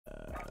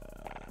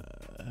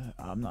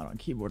I'm not on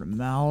keyboard and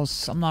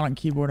mouse. I'm not on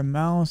keyboard and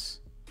mouse.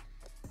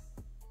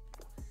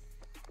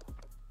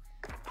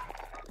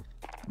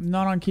 I'm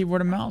not on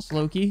keyboard and mouse,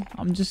 Loki.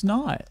 I'm just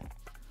not.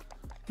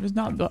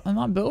 I'm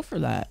not built for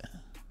that.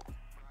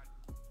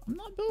 I'm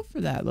not built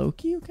for that,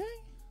 Loki, okay?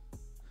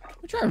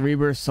 We'll try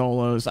rebirth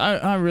solos.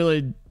 I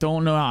really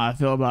don't know how I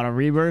feel about a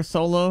rebirth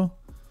solo.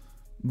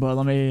 But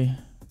let me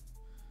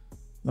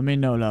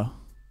know though.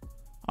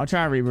 I'll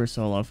try a rebirth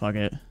solo, fuck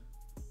it.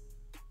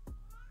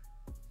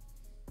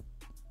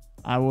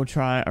 I will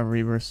try a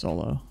rebirth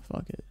solo.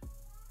 Fuck it.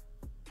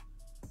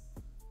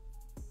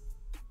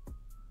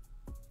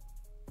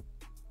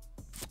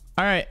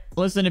 Alright,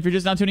 listen, if you're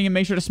just now tuning in,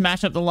 make sure to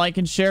smash up the like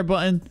and share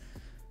button.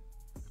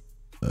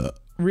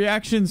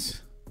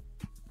 Reactions.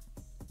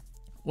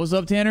 What's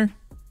up, Tanner?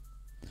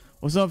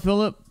 What's up,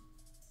 Philip?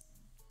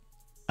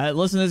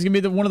 Listen, this is going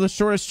to be one of the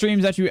shortest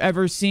streams that you've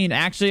ever seen.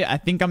 Actually, I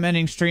think I'm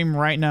ending stream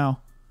right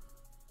now.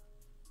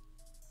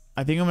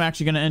 I think I'm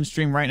actually going to end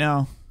stream right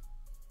now.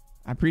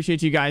 I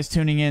appreciate you guys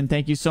tuning in.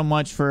 Thank you so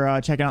much for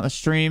checking out the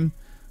stream.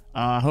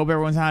 Hope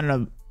everyone's had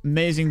an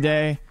amazing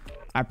day.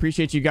 I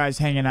appreciate you guys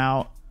hanging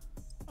out.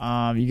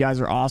 You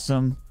guys are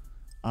awesome.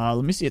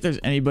 Let me see if there's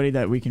anybody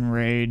that we can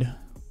raid.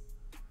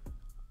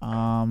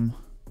 Don't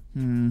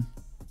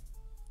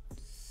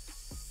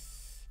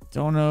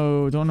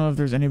know if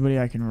there's anybody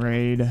I can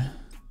raid.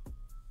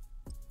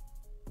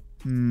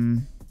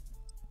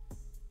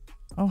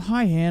 Oh,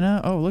 hi, Hannah.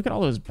 Oh, look at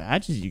all those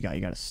badges you got.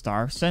 You got a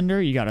star sender.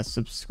 You got a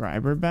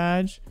subscriber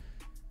badge.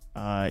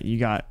 You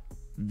got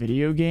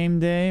video game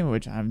day,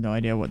 which I have no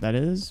idea what that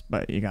is,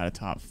 but you got a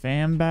top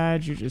fan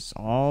badge. You're just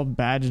all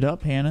badged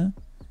up, Hannah.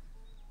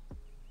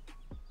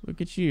 Look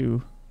at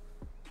you.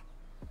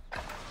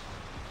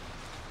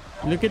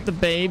 Look at the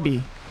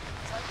baby.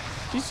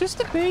 She's just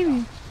a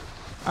baby.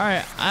 All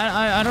right,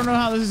 I don't know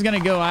how this is gonna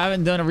go. I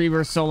haven't done a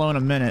rebirth solo in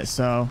a minute,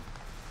 so,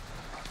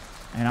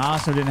 and I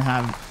also didn't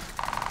have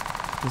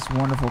this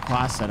wonderful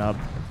class set up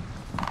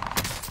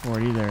for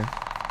it either.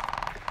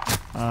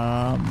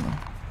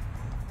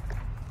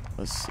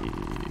 Let's see.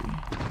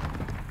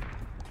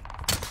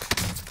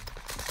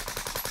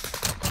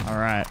 All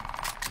right.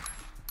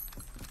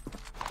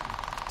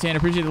 Tan,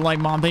 appreciate the like,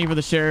 Mom. Thank you for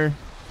the share.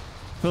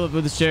 Philip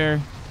with the share.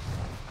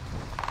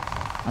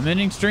 I'm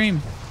ending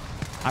stream.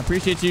 I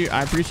appreciate you.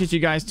 I appreciate you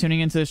guys tuning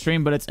into the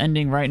stream, but it's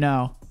ending right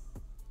now.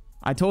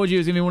 I told you it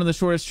was gonna be one of the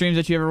shortest streams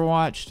that you ever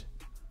watched.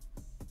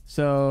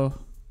 So,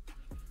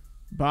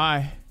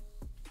 bye.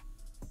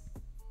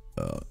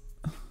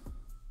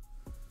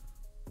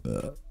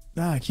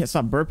 I can't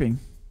stop burping.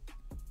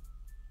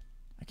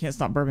 I can't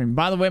stop burping.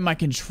 By the way, my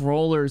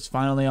controller's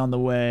finally on the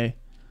way.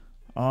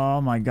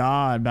 Oh my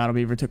god, Battle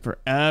Beaver took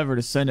forever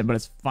to send it, but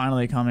it's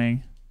finally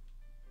coming.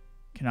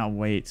 Cannot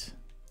wait.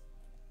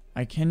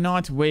 I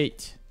cannot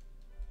wait.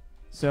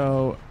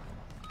 So,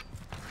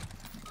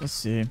 let's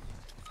see.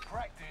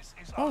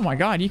 Oh my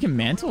god, you can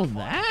mantle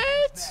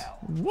that?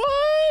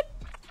 What?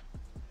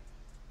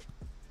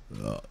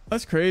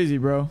 That's crazy,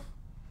 bro.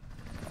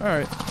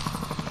 Alright.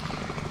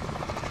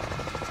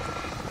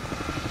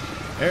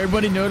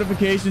 Everybody,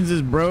 notifications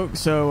is broke,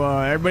 so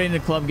everybody in the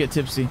club get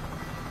tipsy.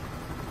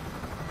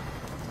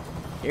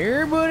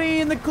 Everybody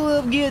in the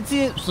club get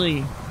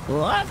tipsy.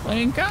 Well, I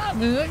think I'm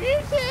gonna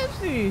get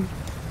tipsy.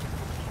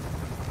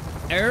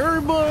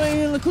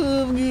 Everybody in the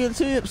club get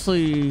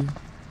tipsy.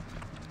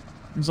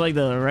 It's like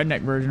the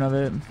redneck version of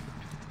it.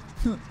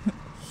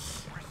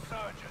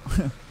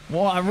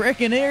 Well, I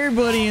reckon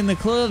everybody in the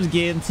club's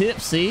getting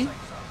tipsy.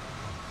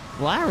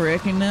 Well, I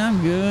reckon I'm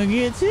gonna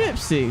get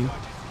tipsy.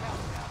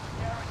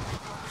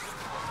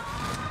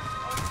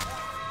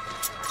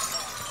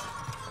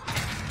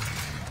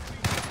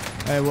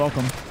 Hey,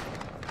 welcome.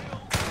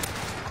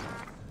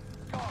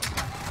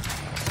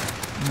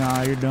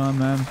 Nah, you're done,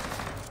 man.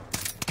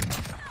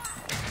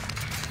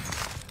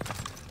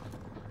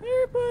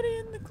 Everybody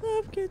in the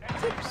club get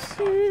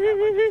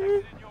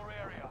tipsy.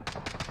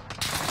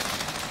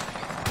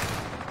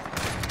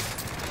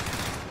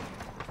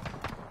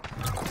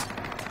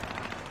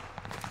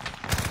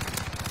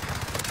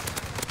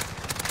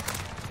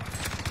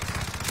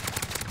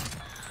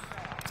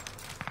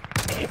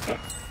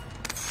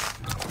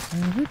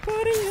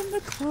 Everybody in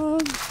the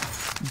club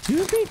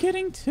do be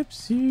getting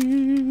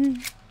tipsy.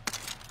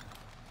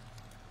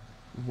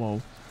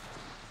 Whoa.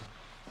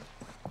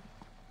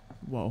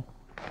 Whoa.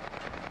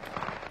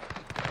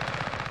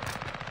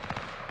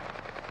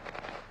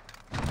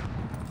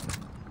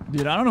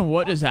 Dude, I don't know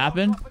what just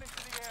happened,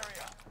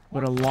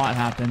 but a lot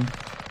happened.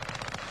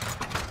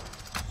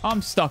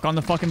 I'm stuck on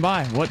the fucking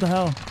buy. What the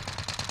hell?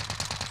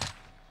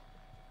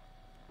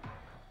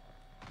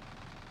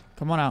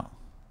 Come on out.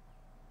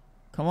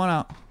 Come on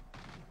out.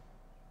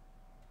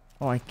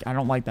 Oh, I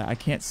don't like that. I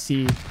can't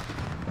see.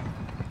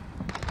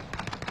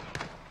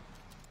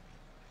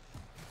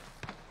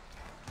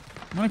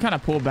 I'm gonna kind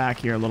of pull back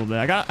here a little bit.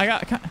 I got just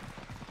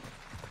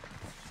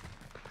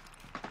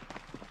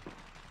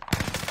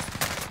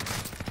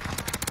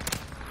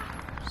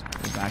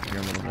pull back here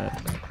a little bit.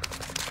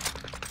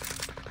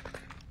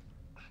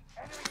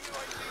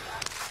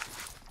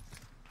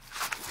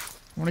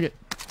 want to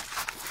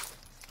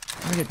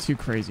get too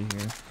crazy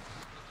here.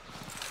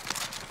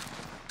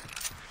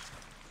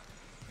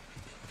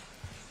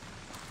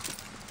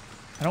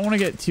 I don't want to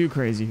get too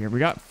crazy here. We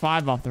got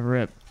 5 off the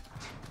rip.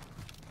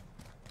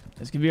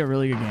 This could be a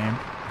really good game.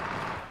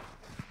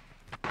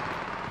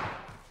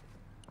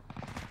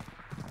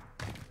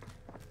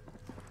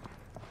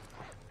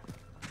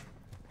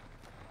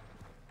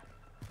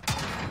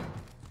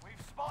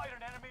 We've spotted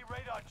an enemy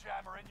radar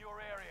jammer in your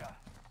area.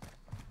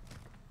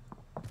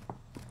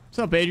 What's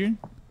up, Adrian?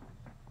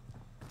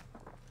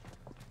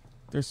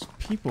 There's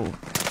people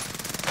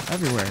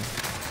everywhere.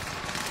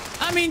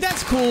 I mean,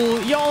 that's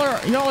cool.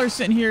 Y'all are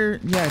sitting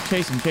here. Yeah,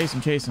 chase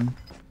him.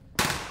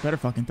 Better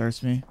fucking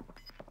thirst me.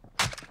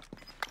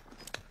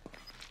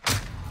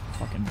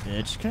 Fucking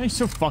bitch. Okay, he's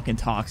so fucking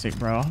toxic,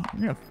 bro.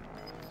 You're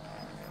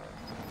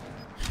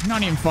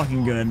not even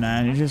fucking good,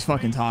 man. You're just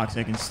fucking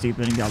toxic and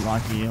stupid and got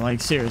lucky. Like,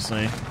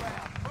 seriously.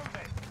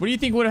 What do you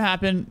think would have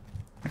happened?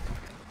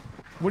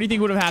 What do you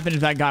think would have happened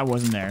if that guy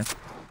wasn't there?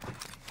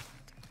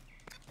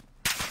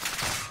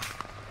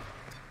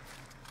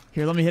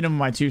 Here, let me hit him with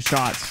my 2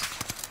 shots.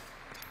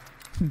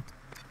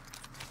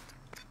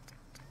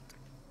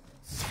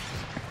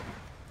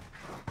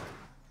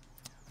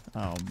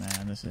 Oh,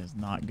 man, this is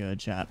not good,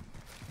 chat.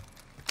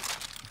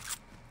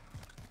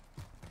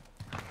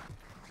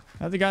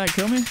 That the guy that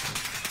killed me? Is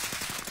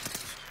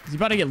he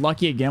about to get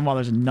lucky again while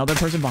there's another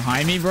person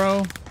behind me,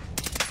 bro?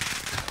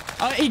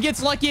 He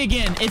gets lucky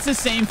again. It's the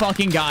same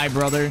fucking guy,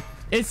 brother.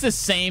 It's the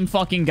same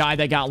fucking guy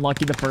that got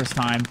lucky the first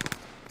time.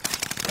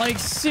 Like,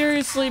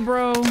 seriously,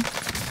 bro?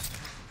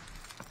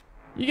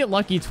 You get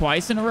lucky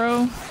twice in a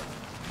row?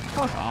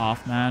 Fuck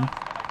off, man.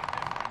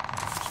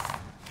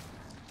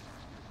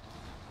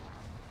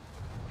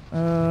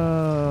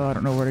 I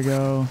don't know where to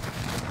go.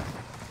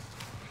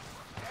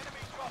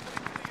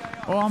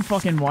 Oh, I'm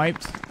fucking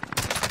wiped.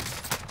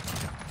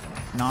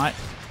 Not.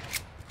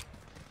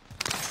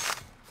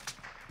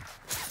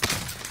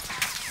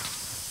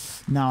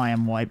 Now I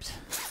am wiped.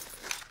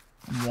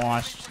 I'm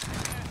washed.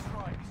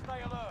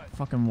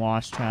 Fucking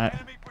washed,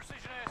 chat.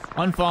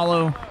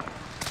 Unfollow.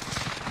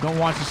 Don't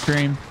watch the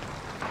stream.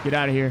 Get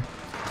out of here.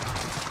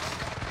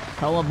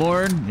 Hella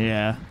bored?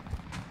 Yeah.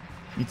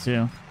 Me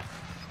too.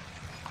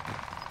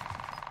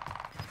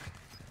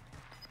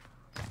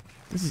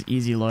 This is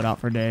easy loadout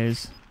for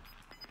days.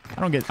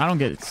 I don't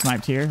get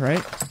sniped here,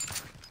 right?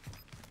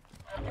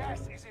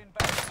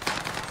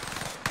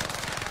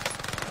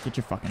 Get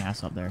your fucking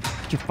ass up there.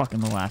 Get your fucking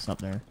little ass up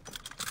there.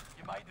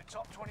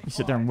 You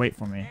sit there and wait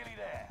for me.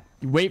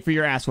 You wait for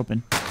your ass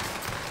whooping.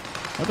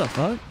 What the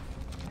fuck?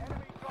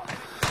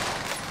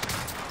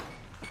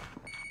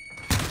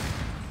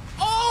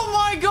 Oh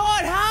my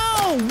god,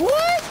 how?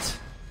 What?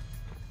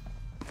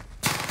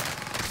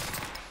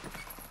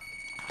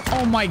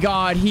 Oh my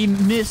god, he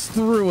missed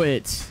through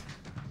it.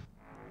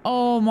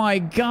 Oh my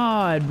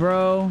god,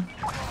 bro.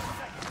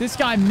 This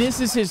guy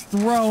misses his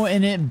throw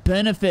and it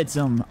benefits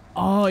him.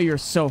 Oh, you're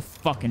so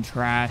fucking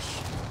trash.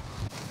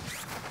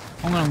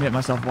 I'm gonna get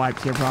myself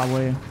wiped here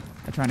probably.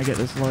 I'm trying to get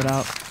this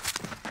loadout.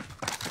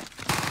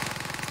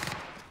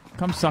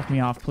 Come suck me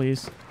off,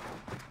 please.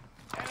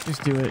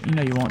 Just do it. You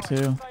know you want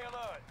to.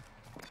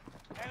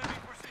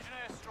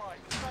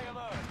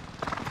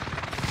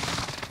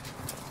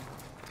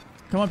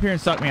 Come up here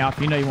and suck me off.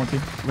 You know you want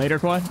to. Later,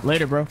 Quad.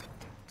 Later, bro.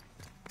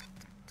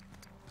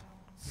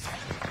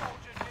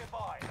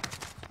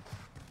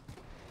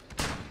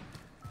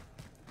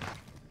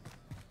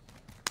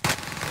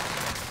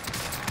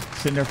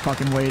 Sitting there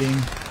fucking waiting.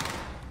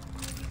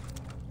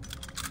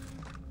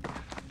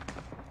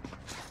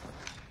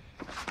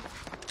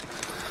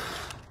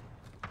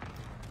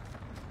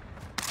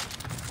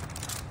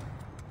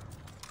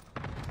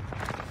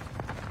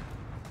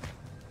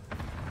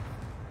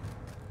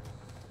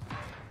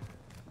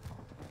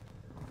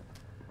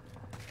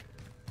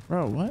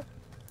 Bro, what?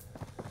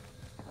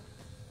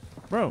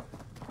 Bro.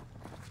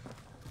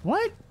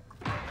 What?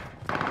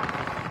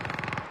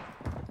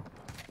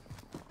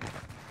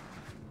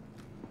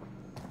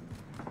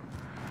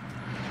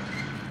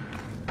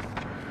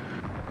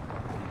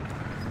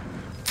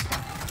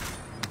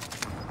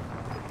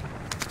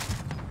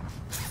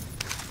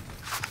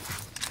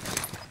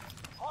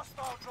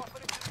 Hostile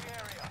dropping into the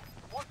area.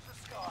 Watch the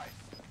skies.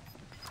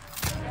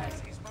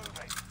 Gas is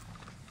moving.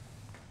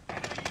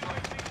 Enemy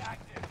UAV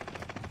active.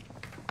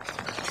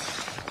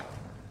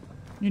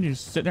 You need to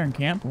just sit there and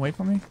camp and wait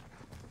for me?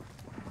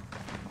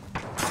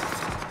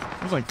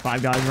 There's like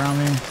 5 guys around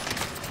me.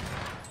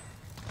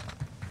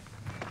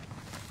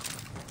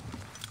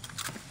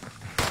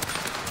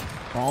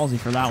 Ballsy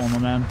for that one, my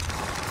man.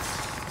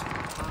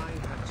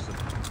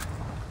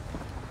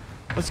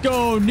 Let's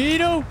go,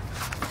 Nito!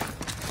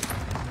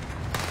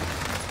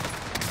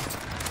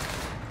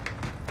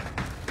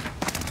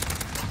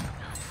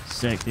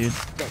 Sick, dude.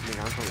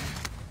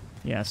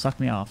 Yeah, suck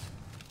me off.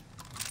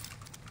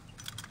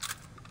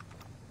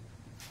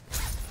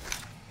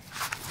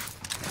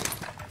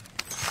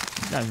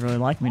 You guys really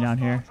like me down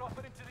here.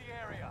 Dropping into the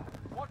area.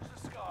 Watch the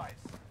skies.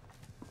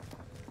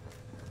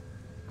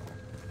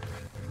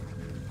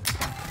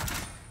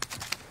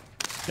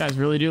 Guys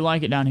really do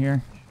like it down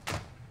here.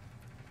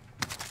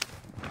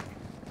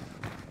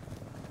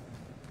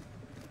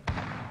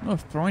 Oh,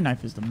 throwing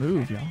knife is the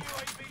move, y'all.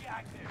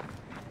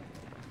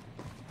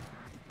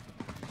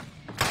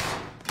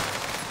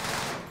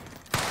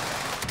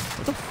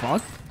 What the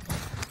fuck?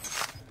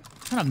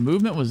 What kind of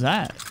movement was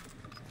that?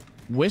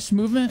 Wish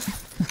movement?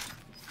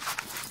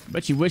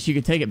 Bet you wish you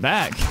could take it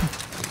back.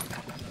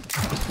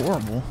 That was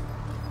horrible.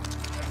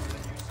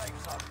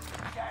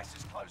 Gas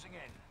is closing in.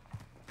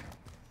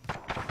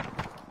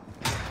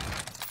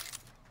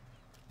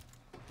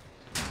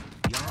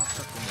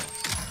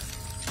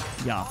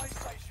 Yeah. High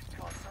station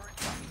costs are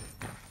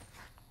adjusted.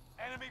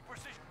 Enemy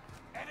precision.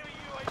 Enemy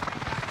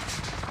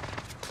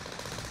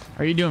UAV.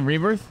 Are you doing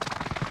rebirth?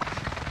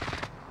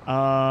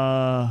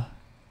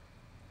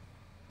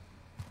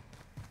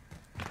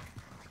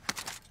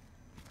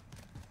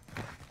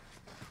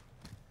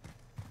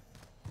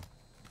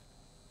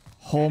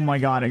 Oh my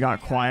god, it got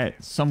quiet.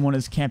 Someone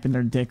is camping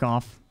their dick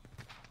off.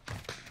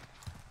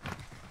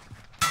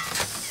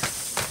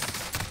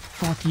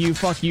 Fuck you,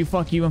 fuck you,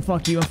 fuck you, and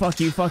fuck you, and fuck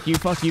you, fuck you,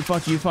 fuck you,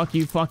 fuck you, fuck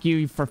you, fuck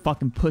you, for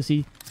fucking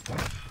pussy. You're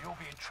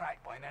being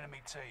tracked by an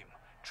enemy team.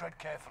 Tread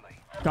carefully.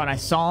 God, I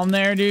saw him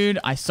there, dude.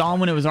 I saw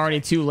him when it was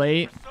already too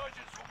late. Resurgence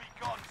will be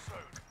gone soon.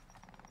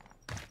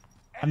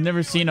 I've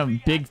never seen a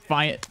big,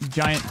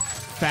 giant,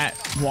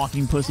 fat,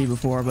 walking pussy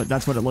before, but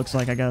that's what it looks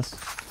like, I guess.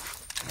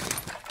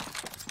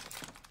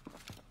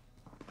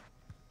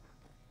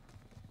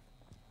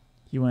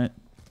 He went.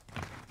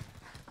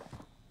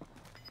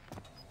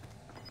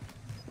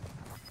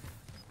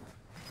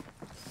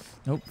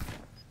 Nope.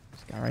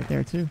 This guy right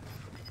there, too.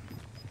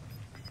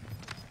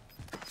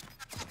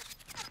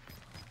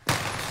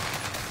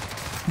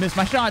 Missed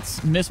my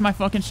shots. Missed my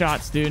fucking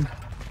shots, dude.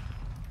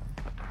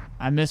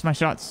 I missed my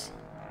shots.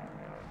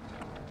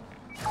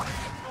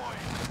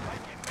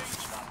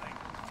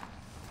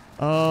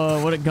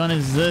 Oh, what a gun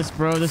is this,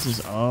 bro? This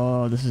is,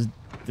 oh, this is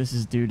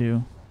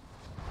doo-doo.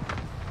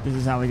 This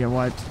is how we get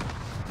wiped.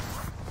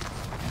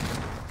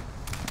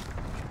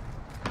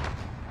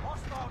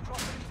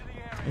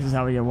 This is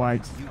how we get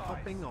wiped. You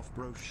popping off,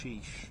 bro?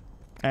 Sheesh.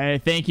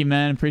 Hey, thank you,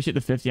 man. Appreciate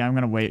the 50. I'm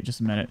gonna wait just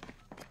a minute.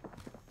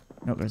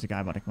 Nope, there's a guy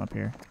about to come up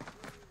here.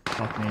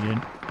 Fuck me,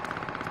 dude.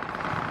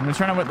 I'm gonna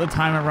try to let the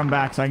timer run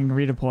back so I can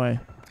redeploy.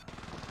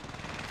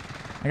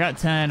 I got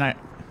 10. I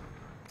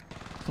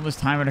told this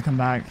timer to come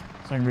back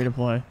so I can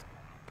redeploy. I'm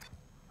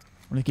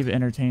gonna keep it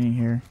entertaining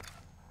here.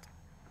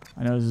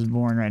 I know this is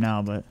boring right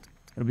now, but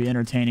it'll be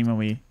entertaining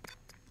when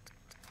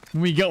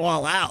we go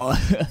all out.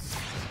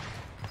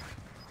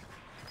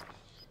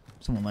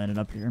 Someone landed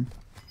up here.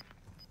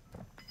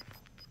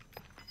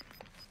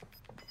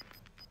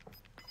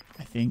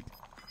 I think.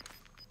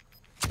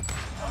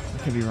 I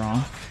could be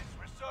wrong.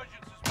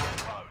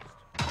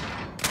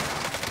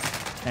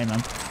 Hey,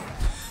 man.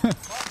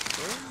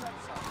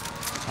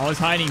 Always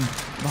hiding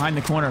behind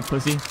the corner,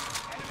 pussy.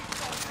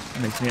 That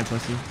makes me a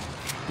pussy.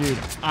 Dude,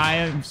 I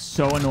am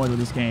so annoyed with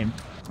this game.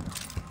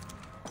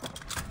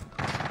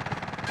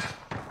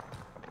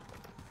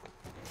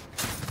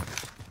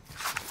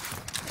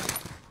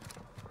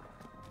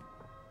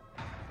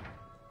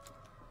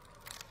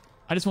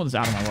 I just want this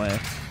out of my way.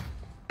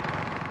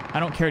 I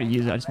don't care to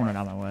use it. I just want it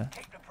out of my way.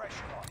 Keep the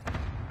pressure on.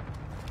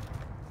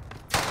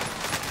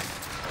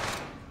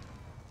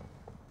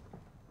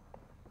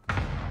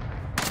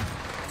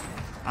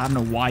 I don't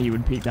know why you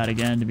would peek that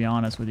again, to be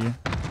honest with you.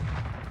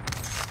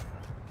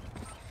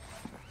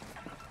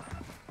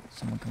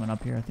 Someone coming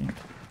up here, I think.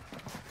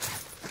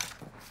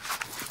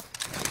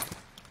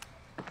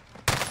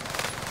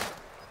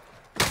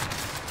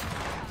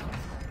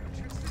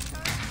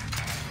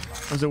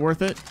 Was it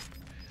worth it?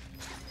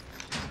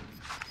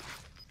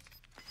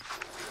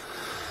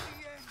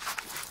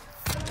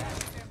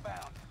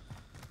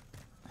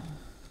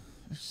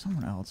 There's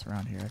someone else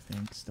around here, I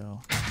think,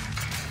 still. I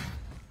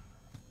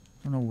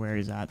don't know where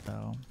he's at,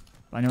 though.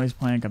 But I know he's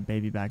playing like a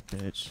baby back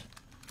bitch.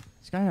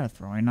 This guy got a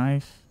throwing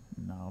knife?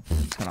 No,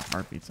 he's got a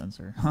heartbeat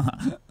sensor.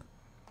 Oh.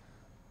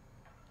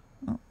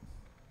 Well,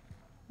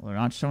 they're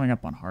not showing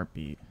up on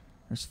heartbeat.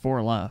 There's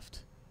 4 left.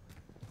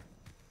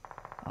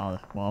 Oh,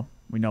 well,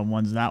 we know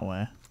one's that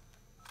way.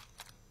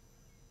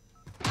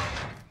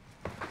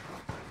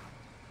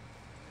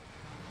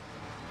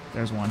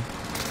 There's one.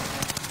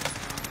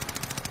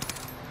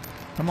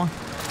 Come on.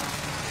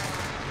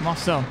 Come on,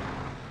 so.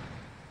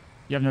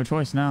 You have no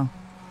choice now.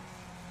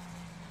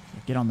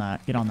 Get on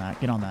that. Get on that.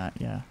 Get on that.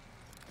 Yeah.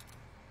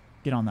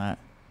 Get on that.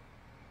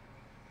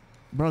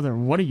 Brother,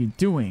 what are you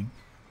doing?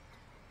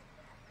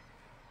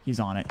 He's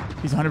on it.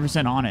 He's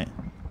 100% on it.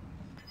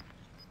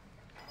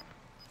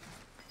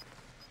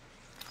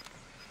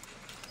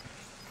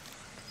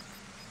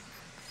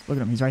 Look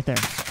at him. He's right there.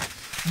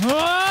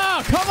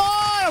 Oh, come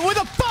on! With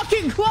a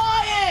fucking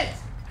client!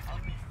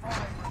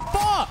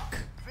 Fuck!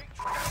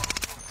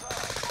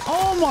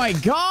 Oh my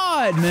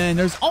god, man.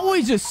 There's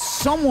always just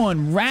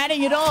someone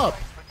ratting it up.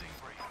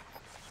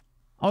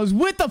 I was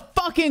with the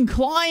fucking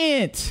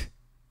client.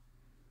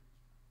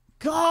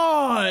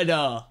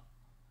 God.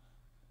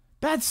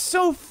 That's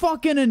so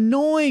fucking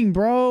annoying,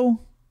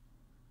 bro.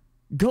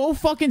 Go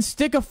fucking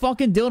stick a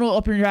fucking dildo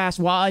up your ass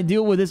while I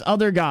deal with this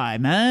other guy,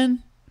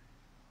 man.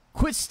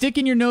 Quit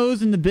sticking your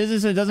nose in the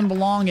business it doesn't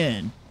belong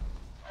in.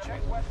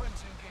 Check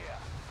weapons and gear.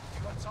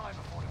 You got time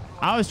before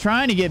deployment. I was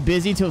trying to get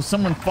busy till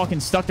someone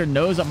fucking stuck their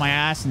nose up my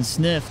ass and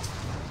sniffed.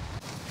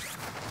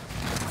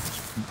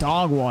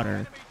 Dog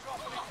water.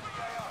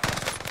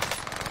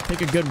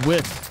 Take a good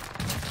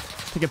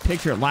whiff. Take a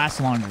picture, it lasts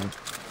longer.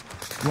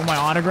 You want my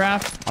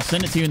autograph? I'll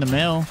send it to you in the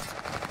mail.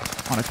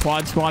 On a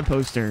Quad Squad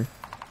poster.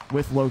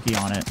 With Loki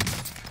on it.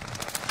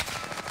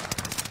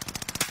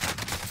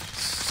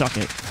 Suck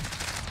it.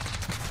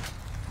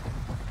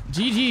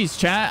 GG's,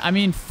 chat. I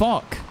mean,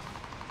 fuck.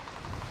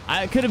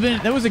 It could have been...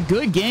 That was a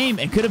good game.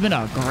 It could have been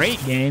a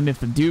great game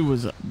if the dude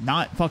was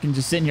not fucking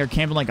just sitting here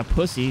camping like a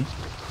pussy.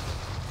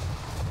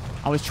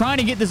 I was trying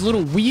to get this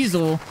little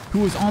weasel who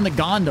was on the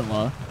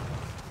gondola.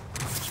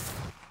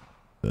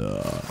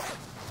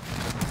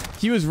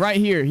 He was right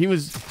here. He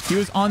was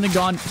on the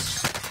gondola.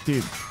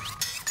 Dude.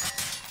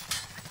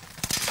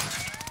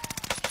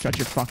 Shut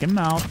your fucking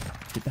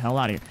mouth. Get the hell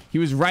out of here. He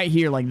was right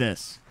here like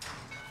this.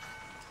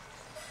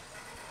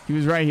 He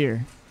was right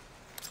here.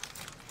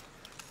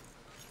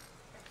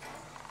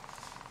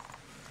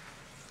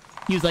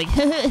 He was like,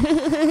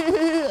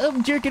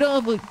 I'm jerking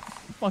off. Like,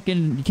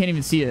 fucking, you can't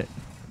even see it.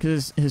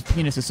 Because his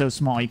penis is so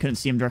small, you couldn't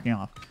see him jerking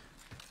off.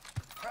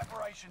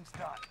 Preparation's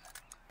done.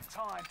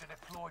 Time to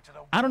deploy to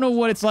the... I don't know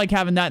what it's like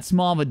having that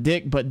small of a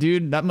dick, but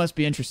dude, that must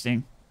be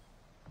interesting.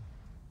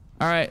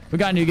 Alright, we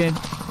got a new game.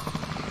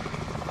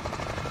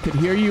 Could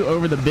hear you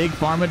over the big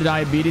pharma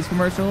diabetes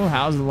commercial.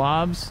 How's the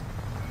lobs?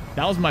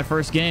 That was my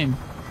first game.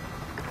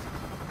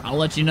 I'll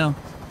let you know.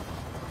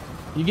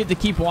 You get to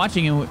keep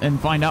watching and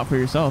find out for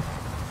yourself.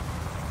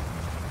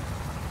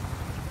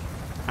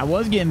 I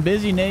was getting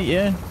busy, Nate,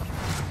 yeah.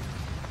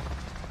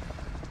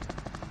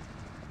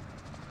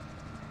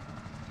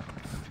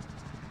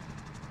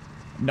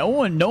 No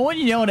one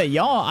yelling at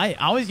y'all.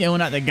 I was yelling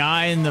at the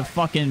guy in the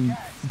fucking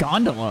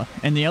gondola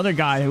and the other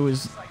guy who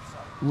was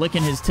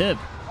licking his tip.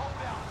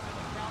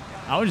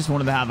 I just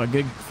wanted to have a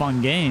good,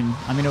 fun game.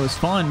 I mean, it was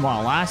fun while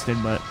it lasted,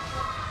 but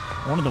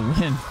I wanted to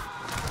win.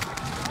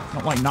 I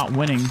don't like not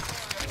winning.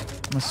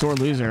 I'm a sore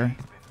loser.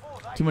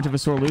 Too much of a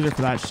sore loser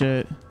for that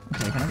shit.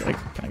 Okay,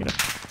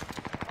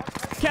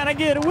 can I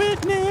get a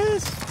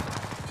witness?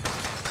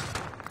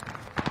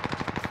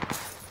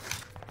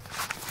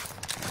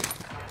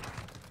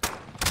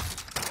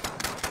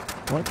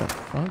 What the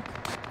fuck?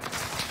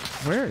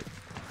 Where?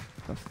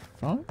 The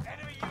fuck?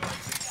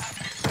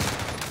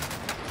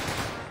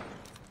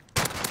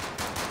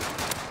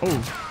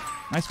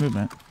 Oh, nice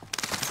movement.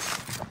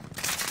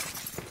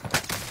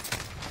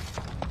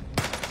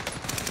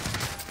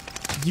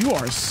 You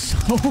are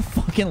so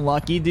fucking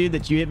lucky, dude,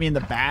 that you hit me in the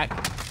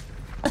back.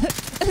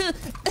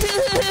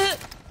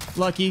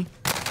 Lucky.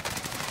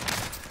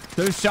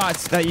 Those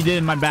shots that you did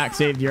in my back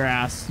saved your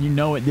ass. You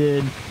know it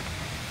did.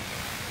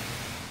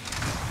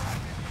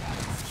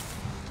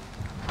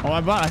 Oh,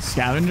 I bought a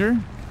scavenger.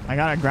 I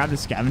gotta grab the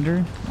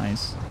scavenger.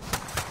 Nice.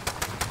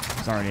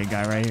 There's already a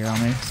guy right here on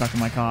me, sucking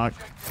my cock.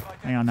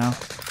 Hang on now.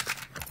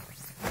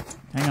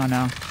 Hang on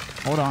now.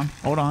 Hold on.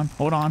 Hold on.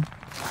 Hold on.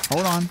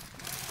 Hold on.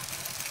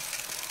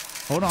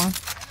 Hold on.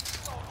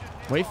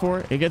 Wait for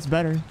it. It gets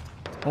better.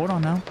 Hold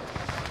on now.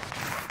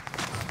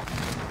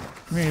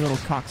 Come here, you little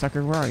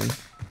cocksucker. Where are you?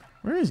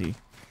 Where is he?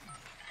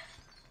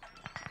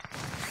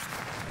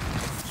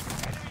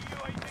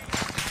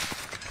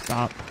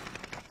 Stop.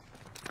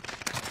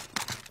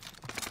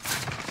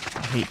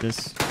 I hate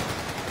this.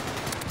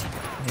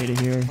 I hate it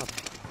here.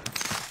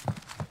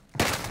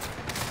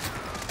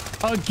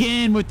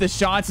 Again with the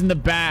shots in the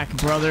back,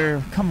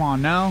 brother. Come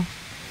on now.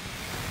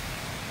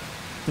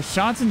 The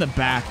shots in the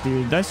back,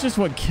 dude. That's just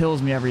what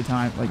kills me every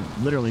time. Like,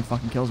 literally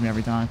fucking kills me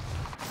every time.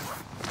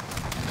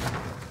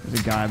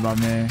 There's a guy above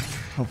me.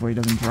 Hopefully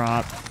he doesn't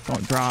drop.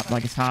 Don't drop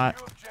like it's hot.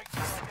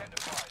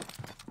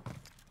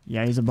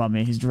 Yeah, he's above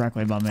me. He's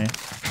directly above me.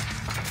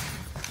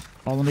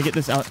 Oh, let me get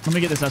this out. Let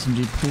me get this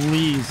SMG,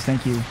 please.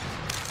 Thank you.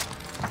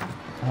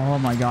 Oh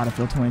my god, I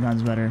feel 20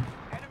 times better.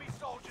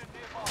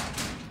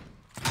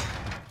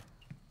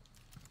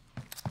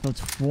 I feel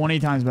 20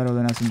 times better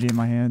than SMG in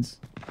my hands.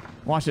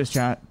 Watch this,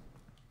 chat.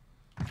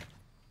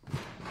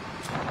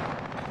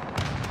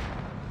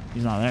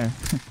 He's not there.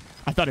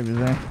 I thought he was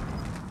there.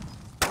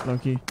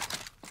 Low-key.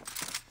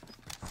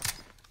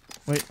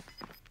 Wait.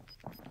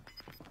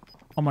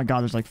 Oh my god,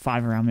 there's like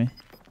 5 around me.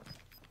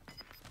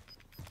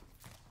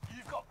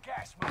 You've got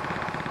gas.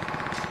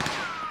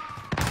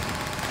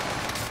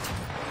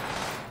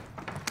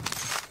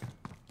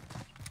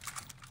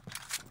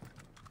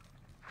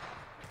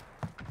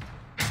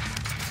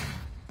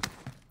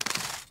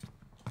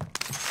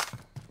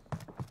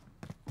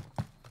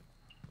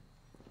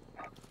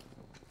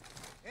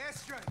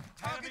 Airstrike.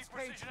 Enemy Target's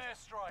precision paging.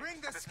 airstrike.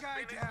 Bring the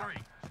sky down.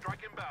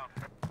 Strike inbound.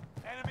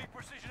 Enemy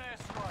precision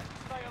airstrike.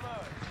 Stay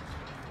alert.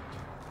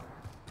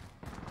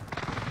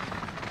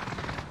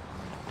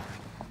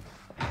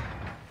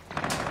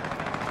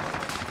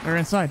 They're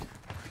inside.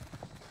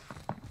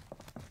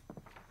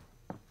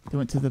 They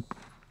went to the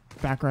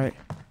back right.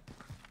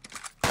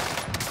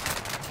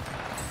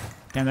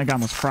 Damn, that guy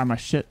almost fried my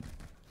shit.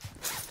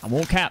 I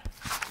won't cap.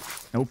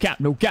 No cap,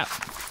 no cap.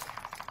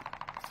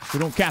 We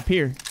don't cap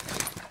here.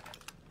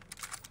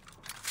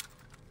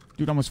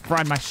 Dude almost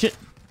fried my shit.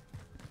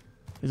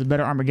 There's a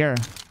better Armaguerra.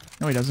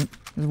 No, he doesn't.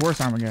 There's a worse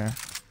Armaguerra.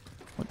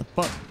 What the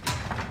fuck?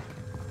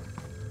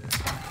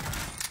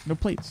 No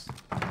plates.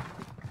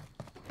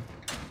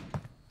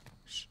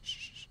 Shh,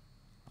 shh, shh.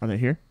 Are they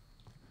here?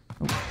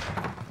 Oh,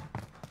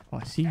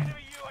 I see. Enemy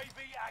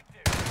UAV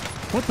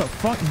active. What the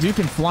fuck? Dude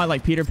can fly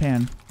like Peter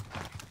Pan.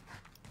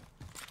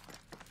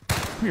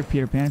 Come here,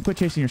 Peter Pan. Quit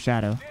chasing your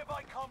shadow.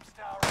 Nearby comms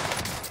tower.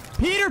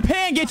 Peter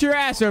Pan, get your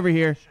ass over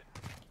here.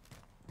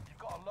 You've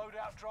got a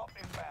loadout drop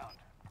inbound.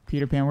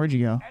 Peter Pan, where'd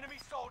you go? Enemy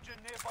soldier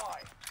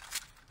nearby.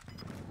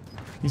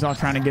 He's all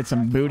trying to get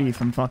some booty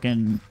from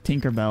fucking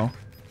Tinkerbell.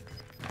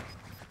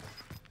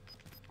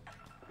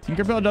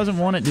 Tinkerbell doesn't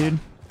want it, dude.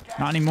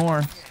 Not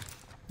anymore.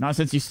 Not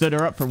since you stood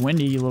her up for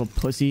Wendy, you little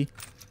pussy.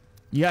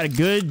 You had a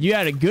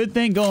good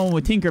thing going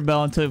with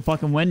Tinkerbell until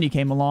fucking Wendy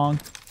came along.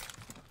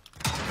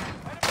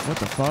 What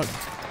the fuck?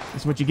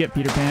 That's what you get,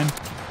 Peter Pan.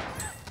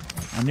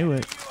 I knew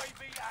it.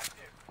 UAV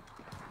active.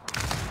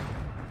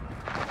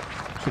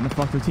 Shouldn't have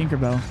fucked with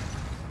Tinkerbell.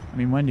 I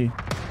mean, Wendy.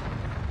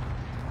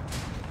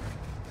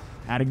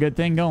 Had a good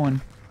thing going.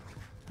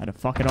 Had to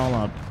fuck it all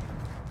up.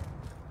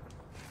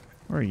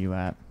 Where are you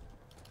at?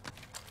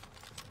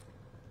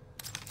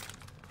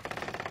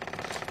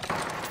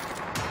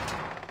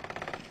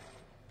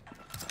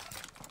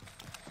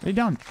 Lay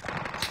down.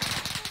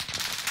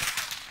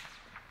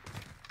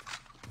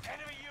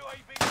 Enemy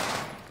UAV.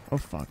 Oh,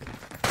 fuck.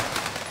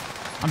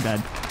 I'm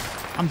dead.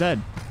 I'm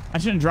dead. I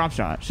shouldn't have drop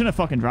shot. Shouldn't have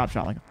fucking drop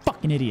shot like a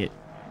fucking idiot.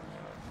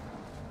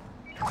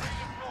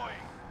 Redeploying.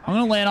 I'm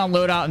gonna land on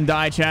loadout and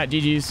die, chat.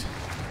 GG's.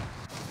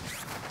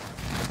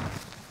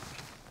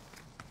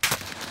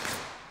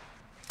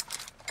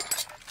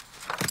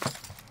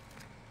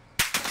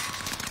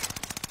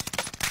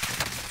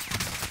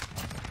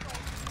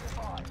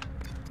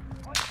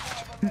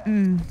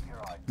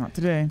 Not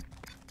today.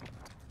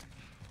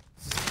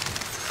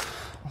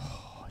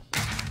 Oh,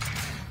 yeah.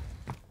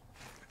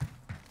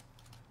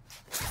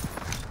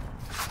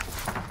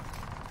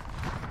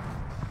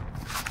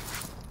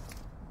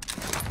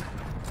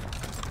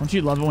 Don't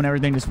you love it when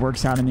everything just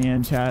works out in the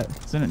end, chat?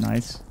 Isn't it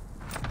nice?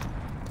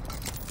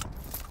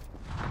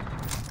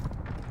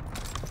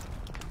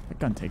 That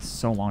gun takes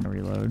so long to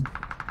reload.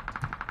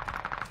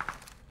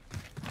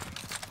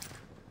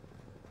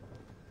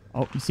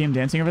 Oh, you see him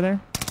dancing over there?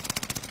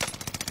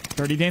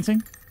 Dirty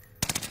dancing?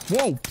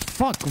 Whoa,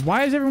 fuck.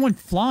 Why is everyone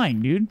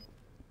flying, dude?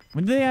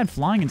 When did they add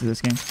flying into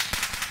this game?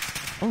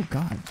 Oh,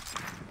 God.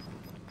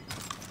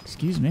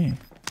 Excuse me.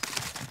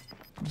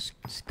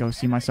 Just go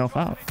see myself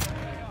out.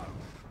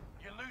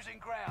 You're losing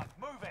ground.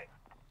 Move it.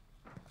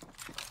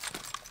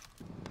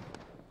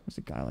 There's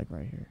a guy like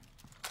right here.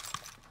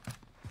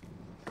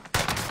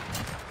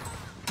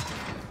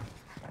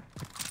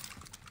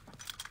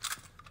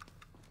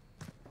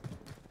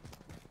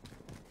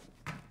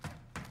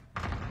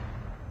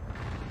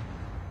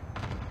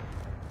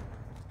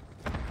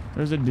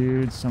 There's a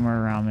dude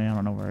somewhere around me. I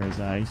don't know where he's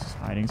at. He's just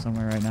hiding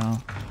somewhere right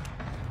now.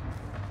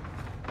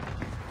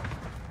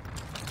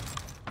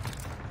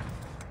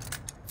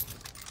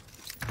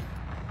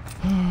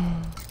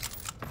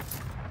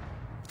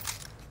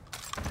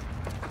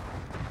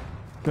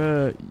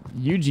 The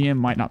UGM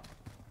might not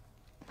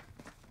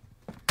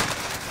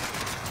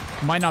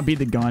be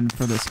the gun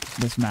for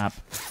this map.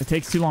 It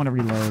takes too long to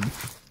reload.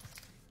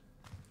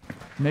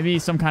 Maybe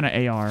some kind of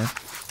AR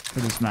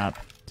for this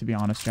map, to be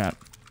honest, chat.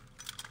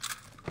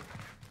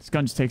 This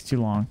gun just takes too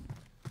long.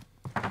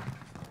 Enemy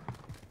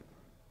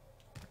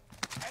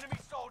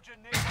soldier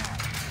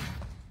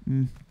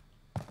nearby.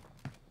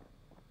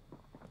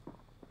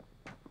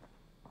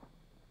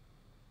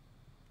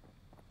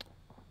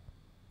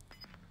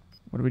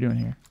 What are we doing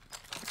here?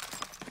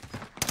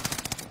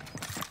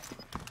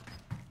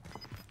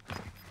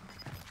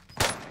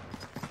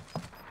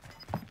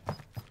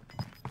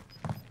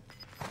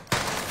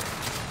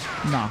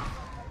 Nah.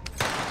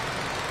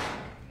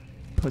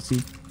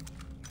 Pussy.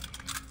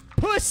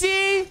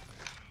 Pussy!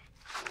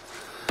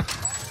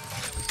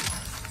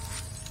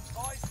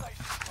 Buy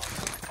station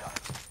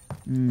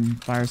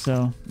Fire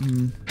cell.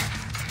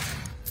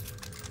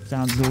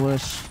 Sounds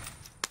delish.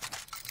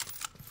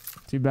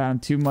 Too bad I'm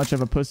too much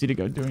of a pussy to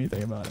go do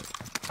anything about it.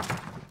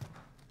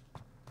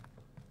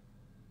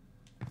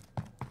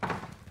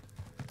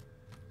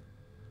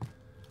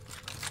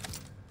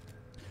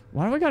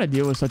 Why do I gotta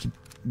deal with such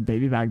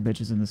baby bag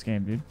bitches in this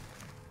game, dude?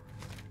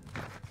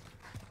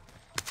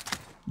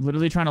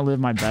 Literally trying to live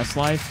my best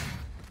life.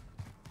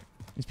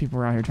 These people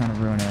are out here trying to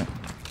ruin it.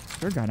 Is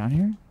there a guy down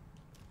here?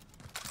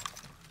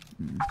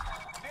 Nearby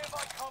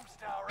comms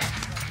tower.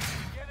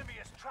 The enemy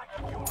is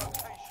tracking your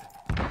location.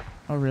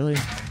 Oh, really?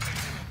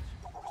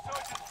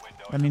 Resurgence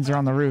window. That means they're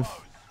on the roof.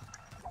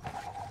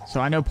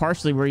 So I know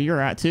partially where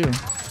you're at, too.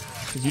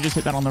 Because you just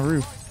hit that on the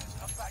roof.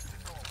 Come back to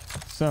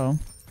normal. So,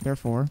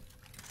 therefore...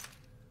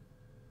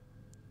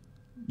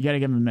 You gotta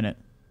give him a minute.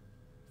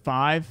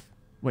 5.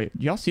 Wait,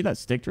 do y'all see that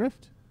stick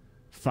drift?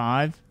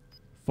 5,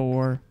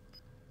 4,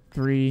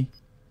 3,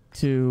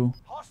 2,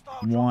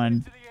 Hostile 1.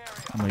 into the area.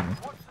 I'm leaving.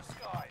 Watch the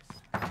skies.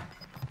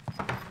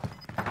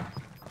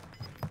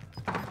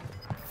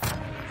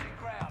 Losing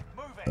ground.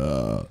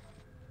 Moving.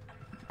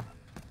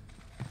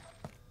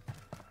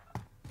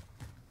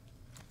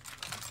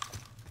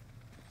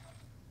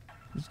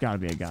 There's got to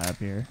be a guy up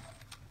here.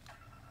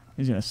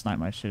 He's gonna snipe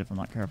my shit if I'm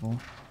not careful.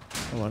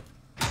 Oh, look.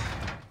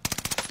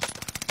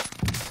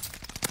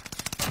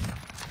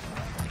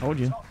 Told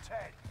you. Top 10.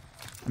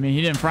 I mean,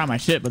 he didn't fry my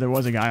shit, but there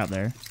was a guy up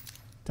there,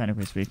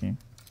 technically speaking.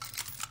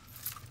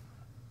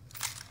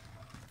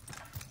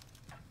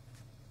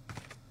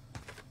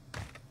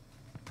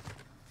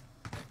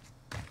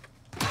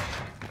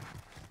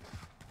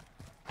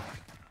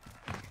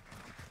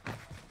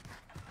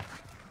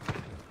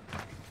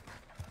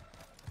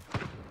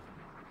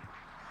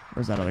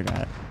 Where's that other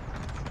guy at?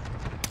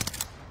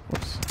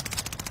 Whoops.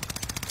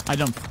 I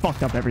done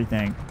fucked up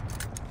everything.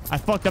 I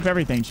fucked up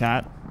everything,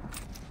 chat.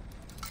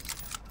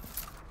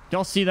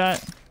 Y'all see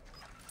that?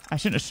 I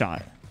shouldn't have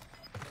shot.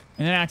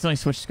 And then I accidentally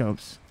switched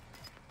scopes.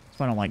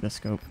 So I don't like this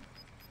scope.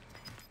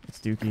 It's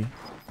dookie.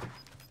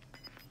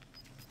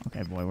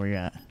 Okay, boy, where you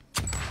at?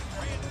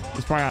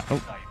 He's probably out.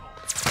 Oh.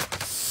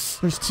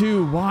 There's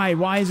two. Why?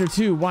 Why is there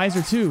two? Why is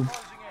there two?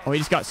 Oh, he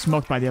just got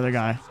smoked by the other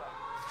guy.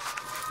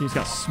 He just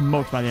got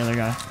smoked by the other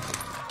guy.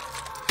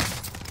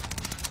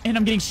 And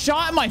I'm getting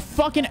shot in my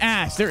fucking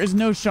ass. There is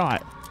no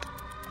shot.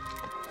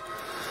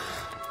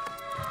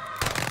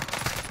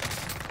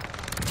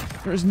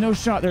 There is no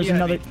shot. There's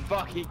another.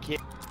 Fucking kid.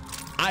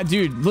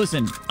 Dude,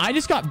 listen. I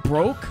just got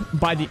broke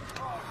by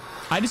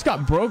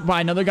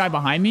another guy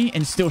behind me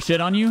and still shit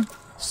on you.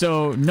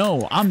 So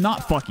no, I'm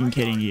not fucking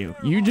kidding you.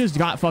 You just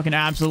got fucking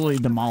absolutely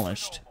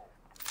demolished.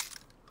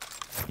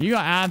 You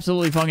got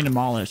absolutely fucking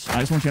demolished.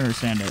 I just want you to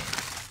understand it.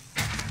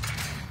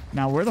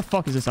 Now, where the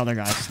fuck is this other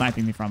guy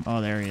sniping me from?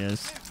 Oh, there he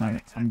is.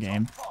 I'm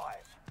game.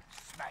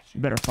 You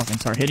better fucking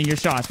start hitting your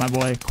shots, my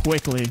boy.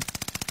 Quickly.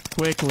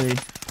 Quickly.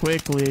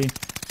 Quickly.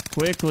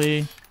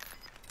 Quickly.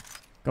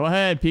 Go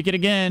ahead. Peek it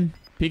again.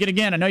 Peek it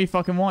again. I know you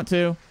fucking want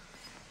to.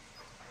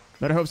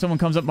 Better hope someone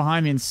comes up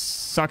behind me and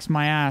sucks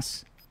my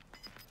ass.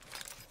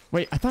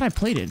 Wait, I thought I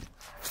plated.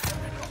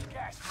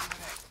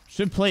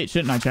 Should plate,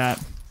 shouldn't I,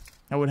 chat?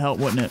 That would help,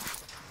 wouldn't it?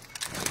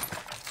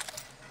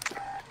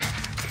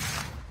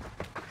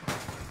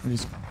 I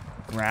just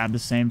grab the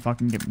same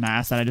fucking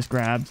mass that I just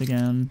grabbed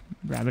again.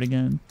 Grab it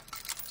again.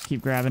 Just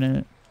keep grabbing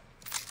it.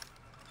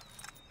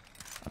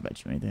 I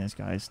bet you anything this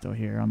guy is still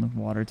here on the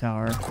water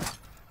tower.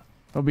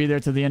 He'll be there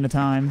till the end of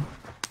time.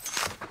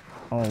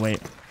 Oh, wait.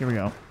 Here we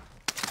go.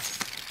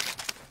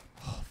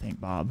 Oh, thank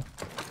Bob.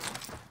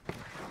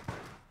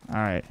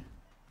 Alright.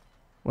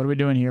 What are we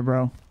doing here,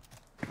 bro?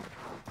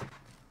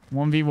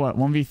 1v what?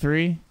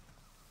 1v3?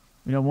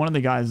 We know one of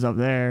the guys is up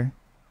there.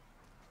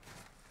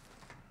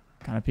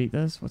 Kind of peek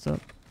this. What's up?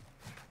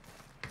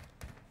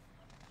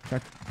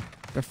 Check.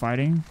 They're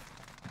fighting.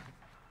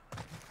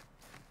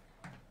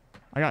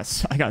 I got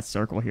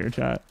circle here,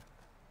 chat.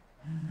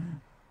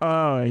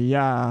 Oh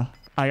yeah,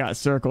 I got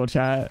circle,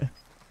 chat.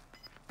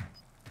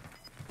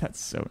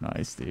 That's so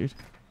nice, dude.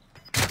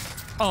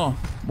 Oh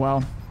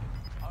well.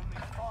 Only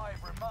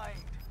 5 remained.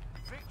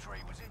 Victory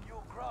was in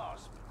your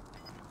grasp.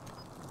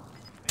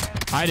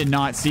 I did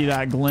not see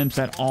that glimpse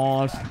at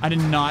all. I did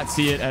not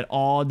see it at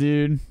all,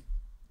 dude.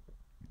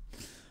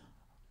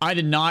 I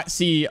did not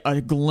see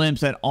a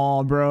glimpse at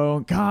all,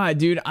 bro. God,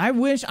 dude, I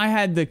wish I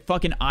had the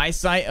fucking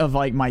eyesight of,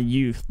 like, my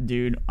youth,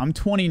 dude. I'm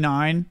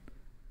 29.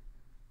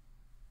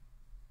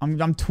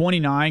 I'm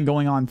 29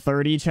 going on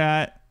 30,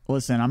 chat.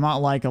 Listen, I'm not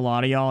like a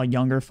lot of y'all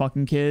younger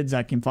fucking kids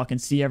that can fucking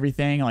see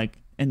everything, like,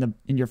 in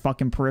your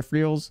fucking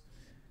peripherals.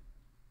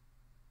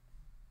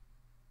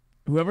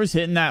 Whoever's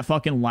hitting that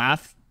fucking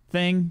laugh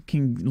thing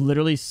can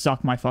literally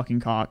suck my fucking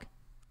cock.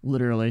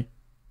 Literally.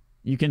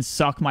 You can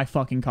suck my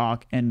fucking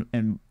cock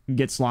and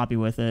get sloppy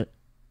with it.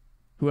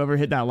 Whoever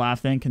hit that laugh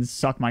thing can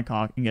suck my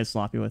cock and get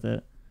sloppy with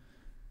it.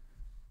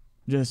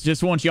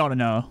 Just want y'all to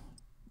know.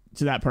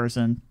 To that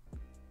person.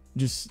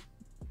 Just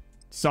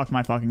suck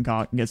my fucking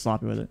cock and get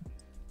sloppy with it.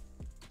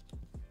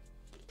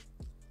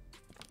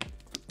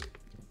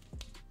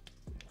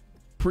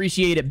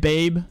 Appreciate it,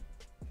 babe.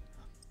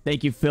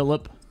 Thank you,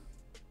 Philip.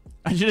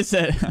 I should have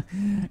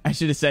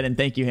said and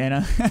thank you,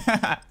 Hannah.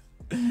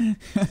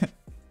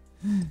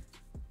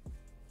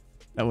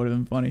 That would have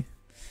been funny.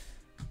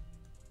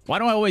 Why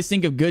do I always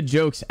think of good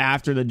jokes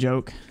after the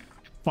joke?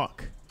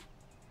 Fuck.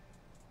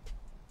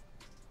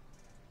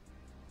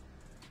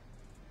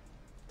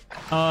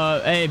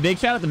 Hey, big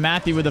shout out to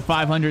Matthew with the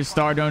 500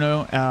 star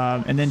dono.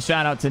 And then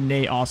shout out to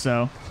Nate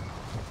also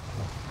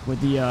with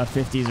the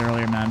 50s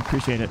earlier, man.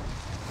 Appreciate it.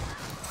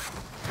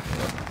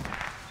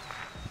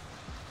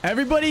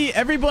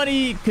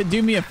 Everybody could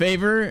do me a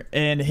favor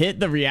and hit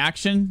the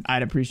reaction.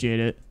 I'd appreciate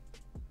it.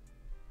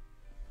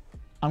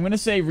 I'm going to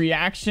say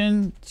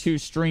reaction to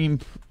stream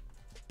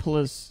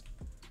plus.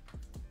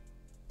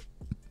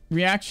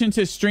 Reaction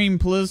to stream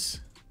plus.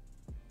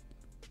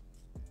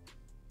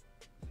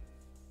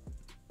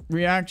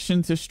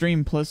 Reaction to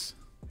stream plus.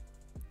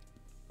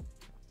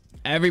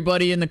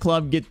 Everybody in the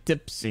club get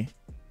tipsy.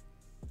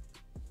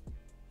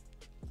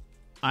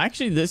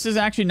 Actually, this is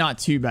actually not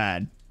too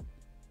bad.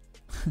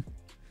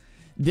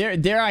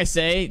 Dare I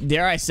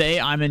say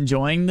I'm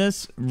enjoying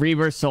this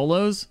Rebirth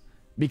solos,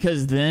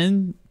 because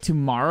then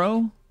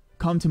tomorrow,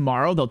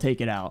 they'll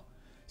take it out.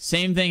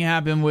 Same thing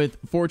happened with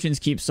Fortune's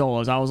Keep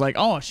solos. I was like,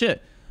 oh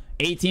shit,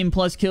 18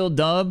 plus kill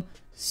dub,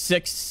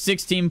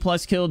 16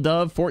 plus kill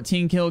dub,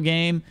 14 kill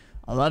game,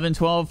 11,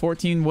 12,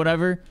 14,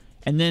 whatever.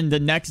 And then the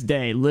next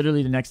day,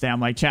 literally the next day, I'm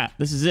like, chat,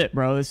 this is it,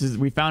 bro.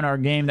 We found our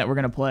game that we're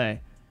gonna play.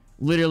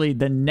 Literally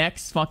the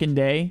next fucking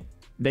day,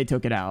 they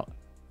took it out.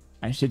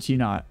 I shit you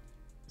not.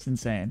 It's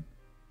insane.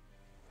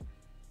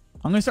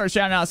 I'm gonna start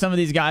shouting out some of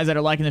these guys that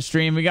are liking the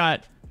stream. We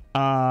got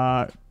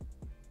I'm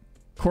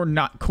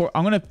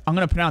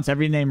gonna pronounce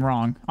every name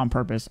wrong on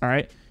purpose. All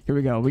right, here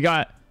we go. We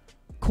got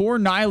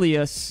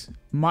Cornelius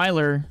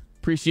Myler.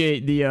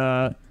 Appreciate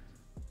the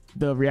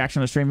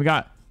reaction on the stream. We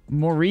got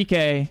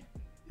Morike.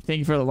 Thank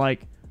you for the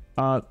like.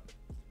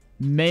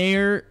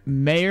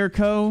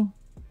 Mayerco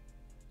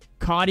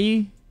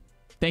Cotty.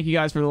 Thank you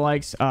guys for the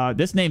likes.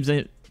 This name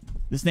isn't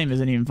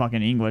even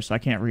fucking English, so I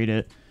can't read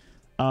it.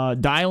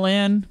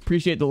 Dylan,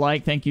 appreciate the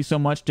like. Thank you so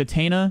much.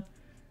 Jatana,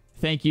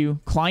 thank you.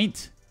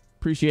 Client,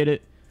 appreciate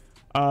it.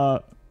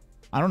 I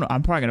don't know.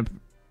 I'm probably gonna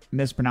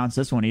mispronounce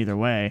this one either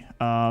way.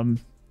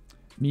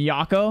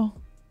 Miyako,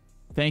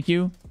 thank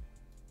you.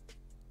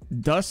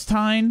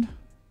 Dustine,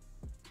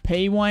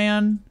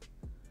 Paywan,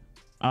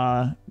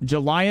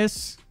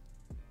 Julius,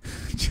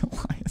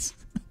 Julius.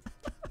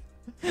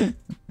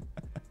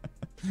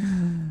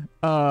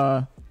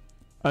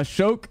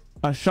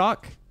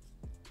 Ashok,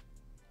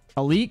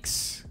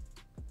 Aleeks,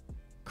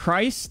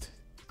 Christ,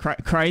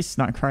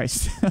 not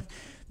Christ.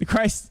 The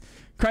Christ,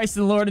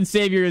 the Lord and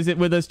Savior is it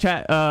with us,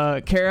 chat.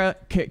 Kara,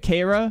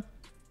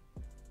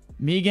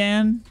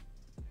 Megan,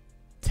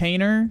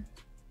 Tainer,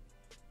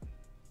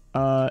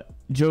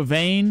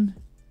 Jovane,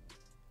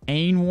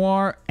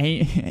 Ainwar,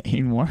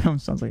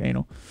 sounds like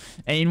anal.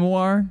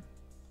 Ainwar,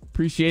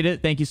 appreciate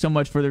it. Thank you so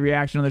much for the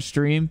reaction on the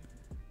stream.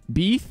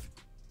 Beef,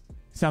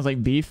 sounds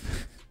like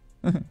beef.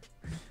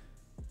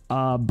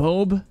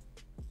 Bob,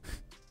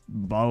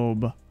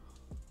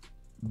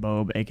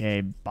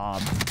 aka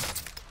Bob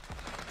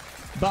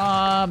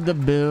the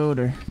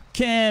Builder.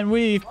 Can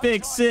we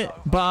fix it,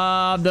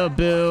 Bob the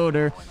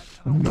Builder?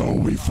 No,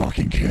 we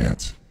fucking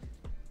can't.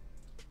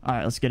 All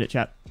right, let's get it,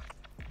 chat.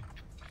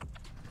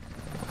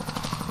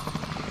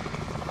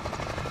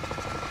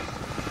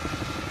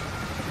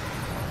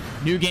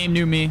 New game,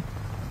 new me.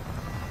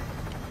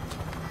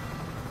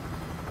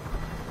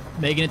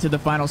 Making it to the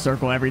final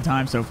circle every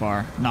time so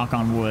far. Knock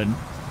on wood.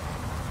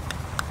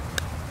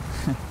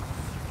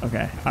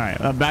 Okay. All right.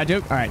 Bad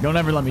joke. All right. Don't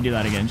ever let me do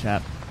that again,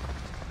 chat.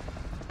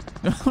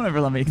 Don't ever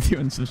let me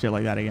doing some shit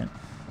like that again.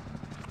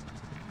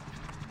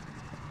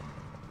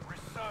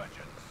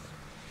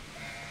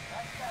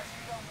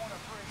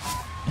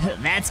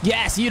 That's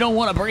gas you don't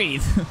want to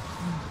breathe.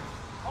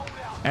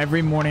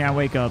 Every morning I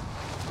wake up.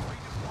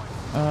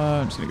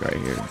 I'm just gonna go right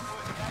here.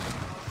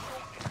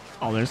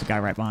 Oh, there's a guy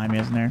right behind me,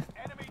 isn't there?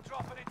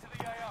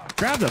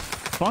 Grab the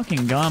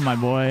fucking gun, my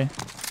boy.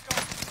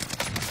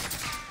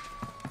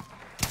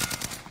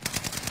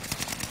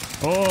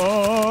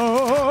 Oh!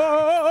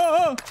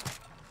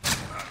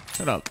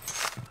 Shut up.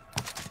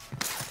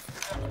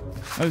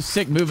 That was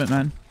sick movement,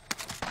 man.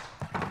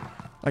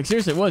 Like,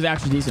 seriously, it was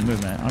actually decent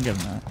movement. I'll give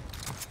him that.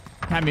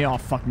 Had me all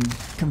fucking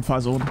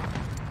confuzzled.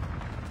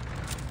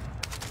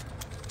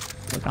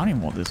 Look, I don't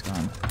even want this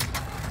gun.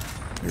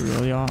 You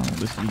really are? I want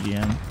this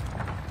VGM.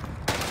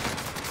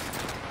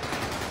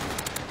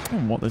 I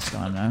don't want this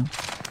gun, man.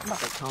 I'm about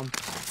to come.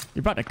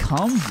 You're about to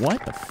come?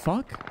 What the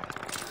fuck?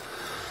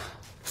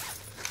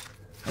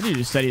 That dude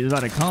just said he was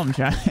about to come,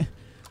 chat. A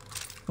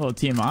little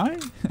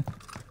TMI?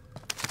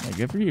 Yeah,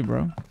 good for you,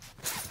 bro.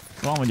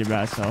 Go on with your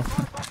bad self.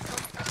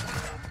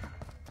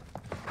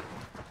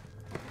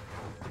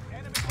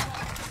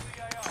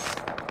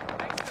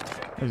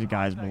 There's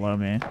guys below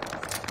me.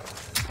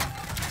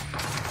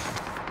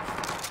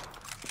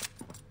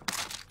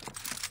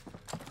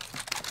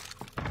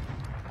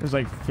 There's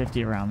like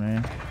 50 around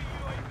me.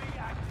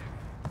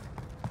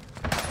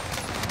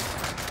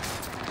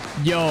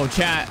 Yo,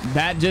 chat,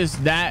 that did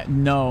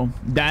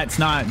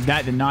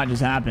not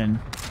just happen.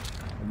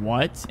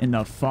 What in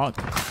the fuck?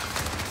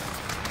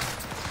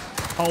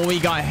 Oh, we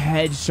got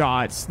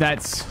headshots.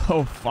 That's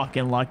so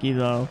fucking lucky,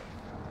 though.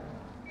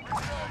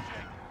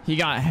 He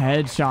got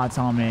headshots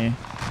on me.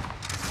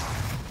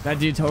 That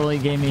dude totally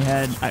gave me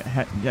head.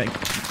 That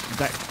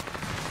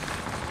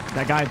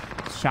guy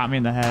shot me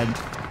in the head.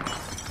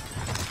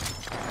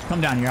 Come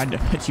down here. I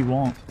bet you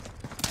won't.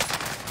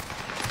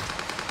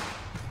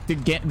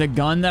 The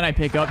gun that I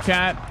pick up,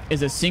 chat,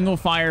 is a single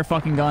fire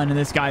fucking gun, and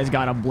this guy's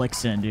got a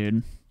Blixen,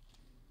 dude.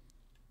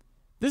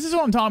 This is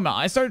what I'm talking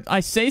about. I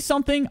say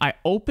something, I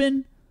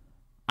open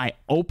my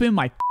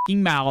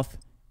fucking mouth,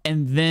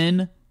 and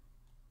then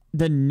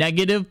the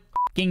negative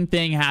fucking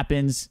thing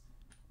happens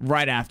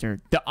right after.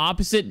 The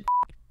opposite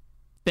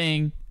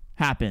thing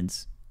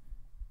happens.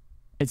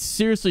 It's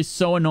seriously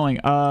so annoying.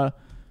 Oh,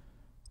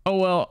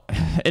 well,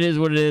 it is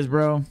what it is,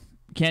 bro.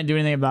 Can't do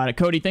anything about it.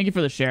 Cody, thank you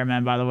for the share,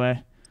 man, by the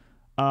way.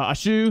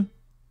 Ashu,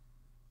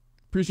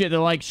 appreciate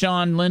the like.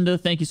 Sean, Linda,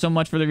 thank you so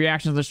much for the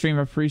reactions to the stream.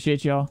 I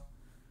appreciate y'all.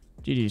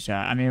 GG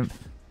chat. I mean,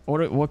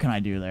 what can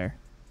I do there?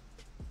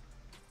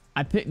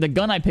 The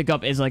gun I pick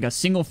up is like a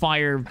single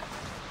fire,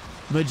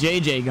 the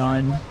JJ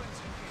gun.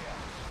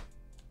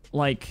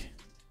 Like,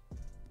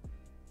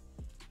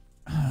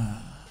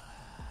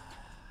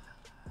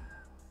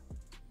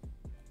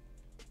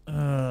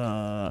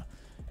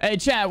 hey,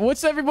 chat,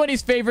 what's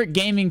everybody's favorite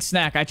gaming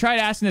snack? I tried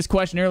asking this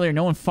question earlier.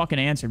 No one fucking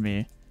answered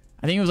me.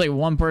 I think it was like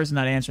one person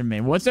that answered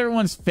me. What's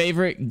everyone's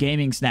favorite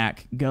gaming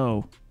snack?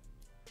 Go.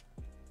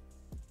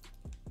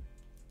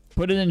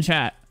 Put it in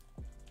chat.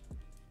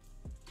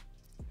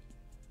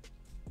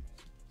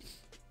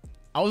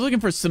 I was looking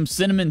for some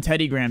cinnamon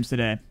Teddy Grahams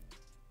today.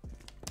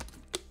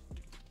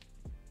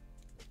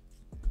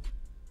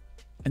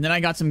 And then I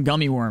got some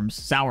gummy worms.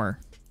 Sour.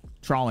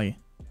 Trolley.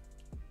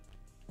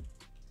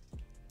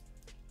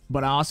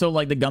 But I also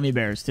like the gummy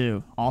bears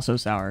too. Also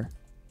sour.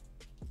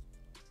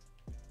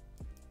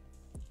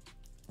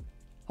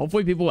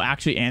 Hopefully people will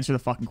actually answer the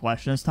fucking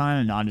question this time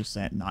and not just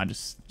say, nah,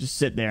 just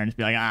sit there and just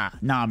be like, ah,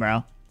 nah,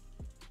 bro.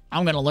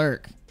 I'm gonna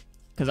lurk.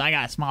 Because I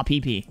got a small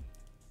pee-pee.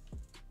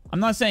 I'm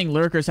not saying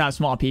lurkers have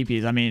small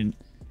pee-pees. I mean,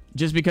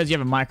 just because you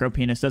have a micro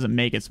penis doesn't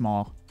make it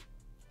small.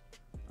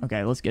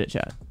 Okay, let's get it,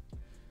 chat.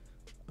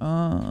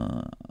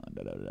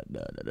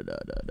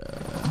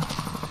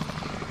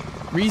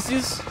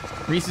 Reese's?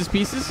 Reese's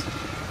Pieces?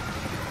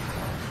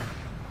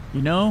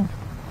 You know?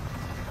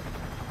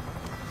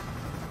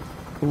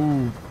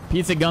 Ooh,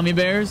 pizza gummy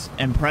bears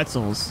and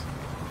pretzels.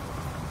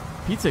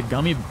 Pizza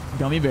gummy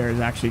bears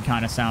actually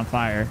kind of sound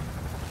fire.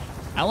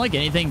 I like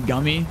anything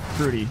gummy,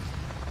 fruity.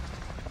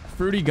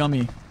 Fruity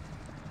gummy.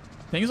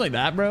 Things like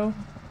that, bro.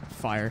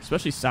 Fire,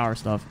 especially sour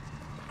stuff.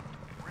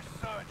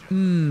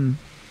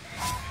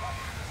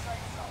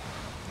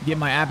 Get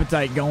my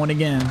appetite going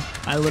again.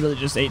 I literally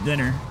just ate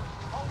dinner.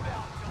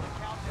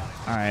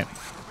 Alright.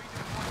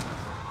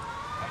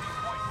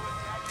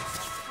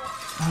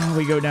 Oh,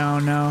 we go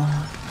down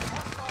now.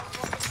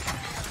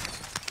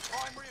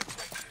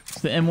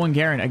 It's the M1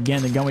 Garand.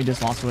 Again, the gun we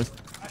just lost with.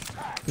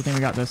 Good thing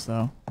we got this,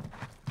 though.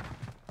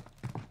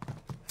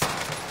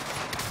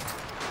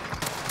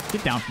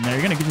 Get down from there.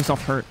 You're gonna get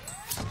yourself hurt.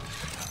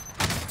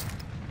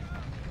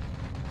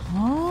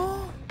 Huh?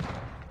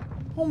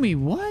 Homie,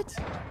 what?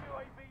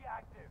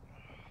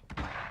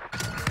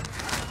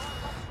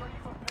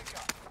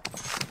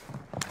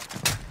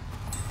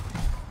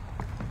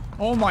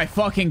 Oh my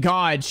fucking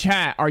god,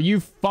 chat. Are you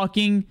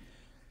fucking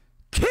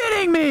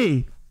kidding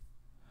me?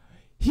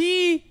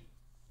 He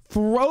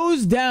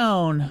throws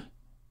down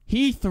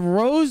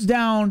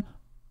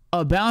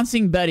a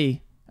bouncing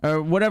Betty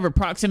or whatever,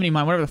 proximity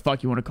mine, whatever the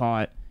fuck you want to call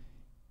it.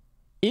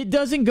 It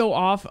doesn't go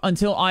off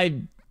until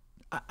I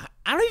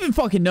don't even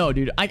fucking know,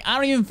 dude. I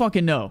don't even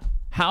fucking know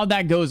how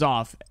that goes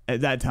off at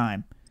that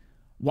time.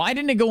 Why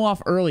didn't it go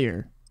off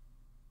earlier?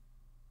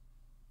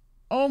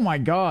 Oh my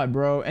god,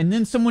 bro. And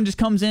then someone just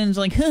comes in and is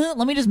like,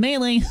 let me just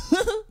melee.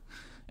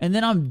 And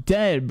then I'm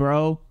dead,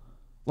 bro.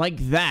 Like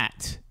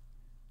that.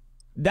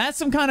 That's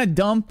some kind of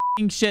dumb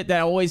shit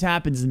that always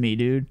happens to me,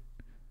 dude.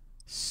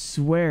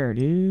 Swear,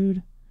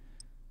 dude.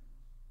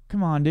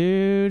 Come on,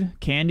 dude.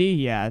 Candy?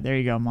 Yeah, there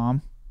you go,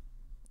 mom.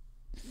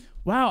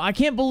 Wow, I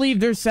can't believe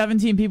there's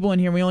 17 people in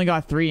here and we only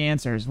got 3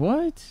 answers.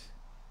 What?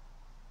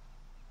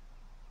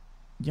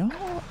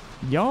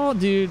 Y'all,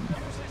 dude.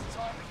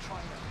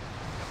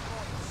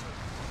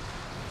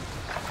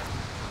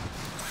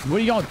 What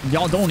do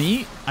y'all don't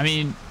eat? I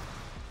mean,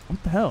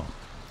 what the hell?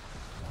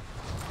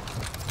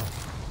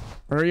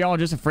 Or are y'all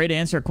just afraid to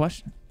answer a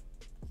question?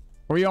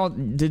 Or y'all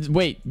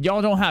wait,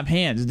 y'all don't have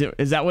hands.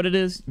 Is that what it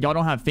is? Y'all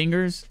don't have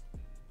fingers?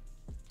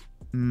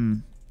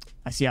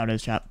 I see how it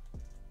is, chap.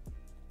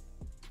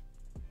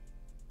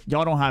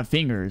 Y'all don't have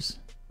fingers.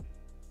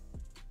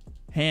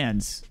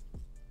 Hands.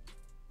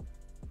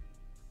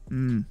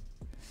 You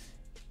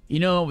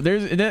know,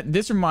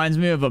 this reminds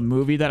me of a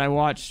movie that I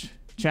watched,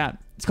 chat.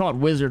 It's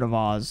called Wizard of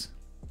Oz.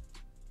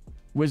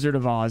 Wizard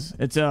of Oz.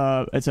 It's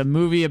a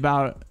movie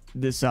about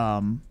this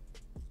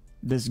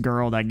this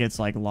girl that gets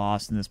like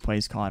lost in this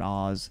place called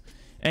Oz.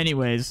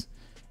 Anyways,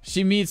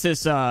 she meets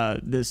this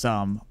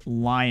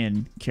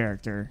lion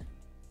character.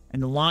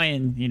 And the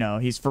lion, you know,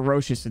 he's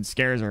ferocious and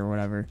scares her or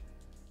whatever.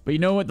 But you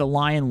know what the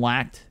lion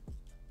lacked,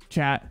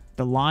 chat?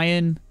 The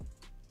lion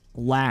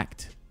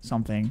lacked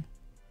something.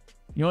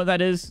 You know what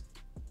that is?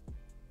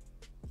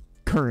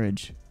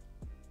 Courage.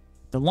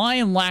 The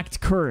lion lacked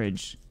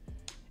courage.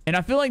 And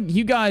I feel like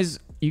you guys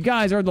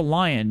are the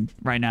lion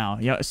right now.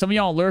 Yeah, some of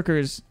y'all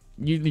lurkers,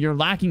 you're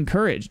lacking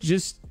courage.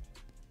 Just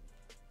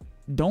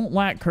don't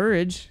lack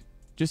courage.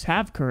 Just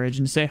have courage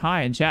and say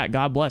hi in chat.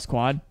 God bless,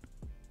 Quad.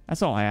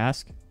 That's all I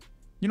ask.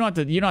 You don't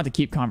have to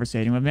keep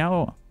conversating with me.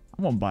 I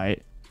won't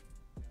bite.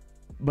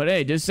 But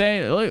hey, just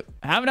say, look,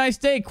 have a nice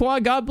day,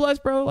 Quad. God bless,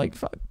 bro. Like,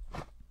 fuck.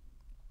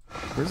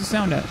 Where's the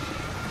sound at?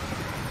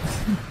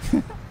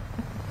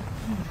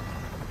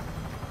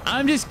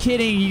 I'm just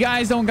kidding. You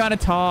guys don't gotta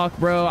talk,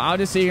 bro. I'll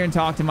just sit here and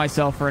talk to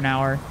myself for an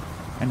hour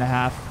and a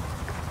half.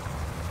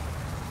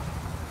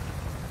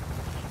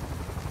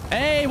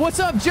 Hey, what's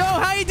up, Joe?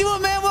 How you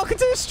doing, man? Welcome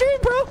to the stream,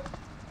 bro.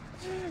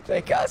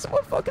 Thank God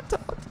someone fucking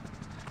talked.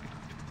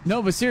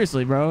 No, but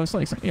seriously, bro. It's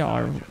like some of y'all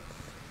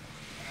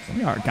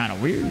are kind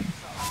of weird.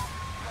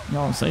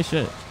 Y'all don't say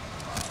shit.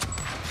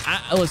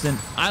 Listen,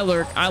 I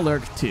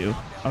lurk too.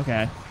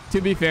 Okay.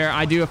 To be fair,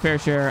 I do a fair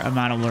share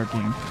amount of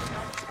lurking.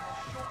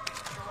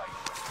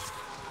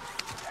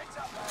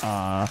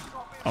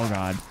 Oh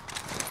God.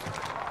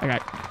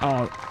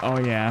 Oh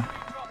yeah.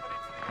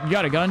 You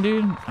got a gun,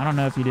 dude? I don't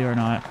know if you do or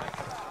not.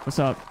 What's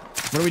up?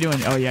 What are we doing?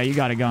 Oh yeah, you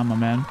got a gun, my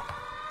man.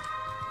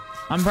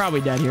 I'm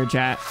probably dead here,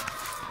 chat.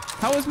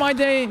 How was my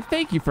day?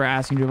 Thank you for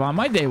asking, Javon.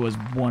 My day was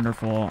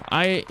wonderful.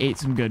 I ate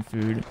some good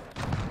food.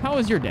 How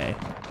was your day?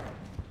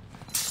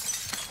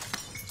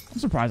 I'm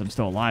surprised I'm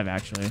still alive,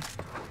 actually.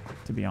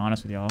 To be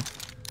honest with y'all.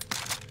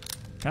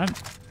 Okay.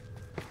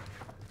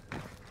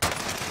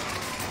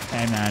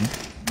 Hey, man.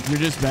 You're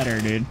just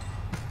better, dude.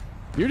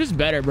 You're just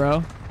better,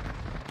 bro.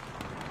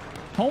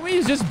 Homie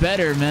is just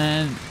better,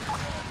 man.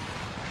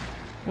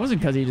 It wasn't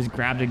because he just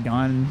grabbed a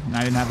gun and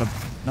I didn't have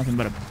nothing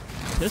but a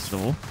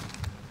pistol.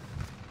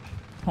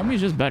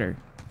 Homie's just better.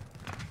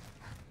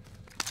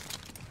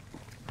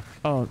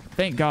 Oh,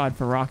 thank God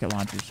for rocket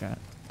launchers, chat.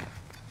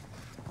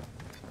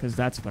 Because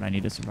that's what I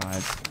need to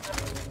survive.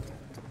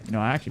 You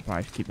know, I actually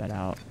probably should keep that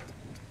out.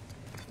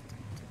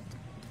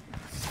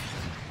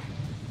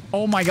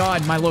 Oh my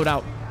God, my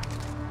loadout.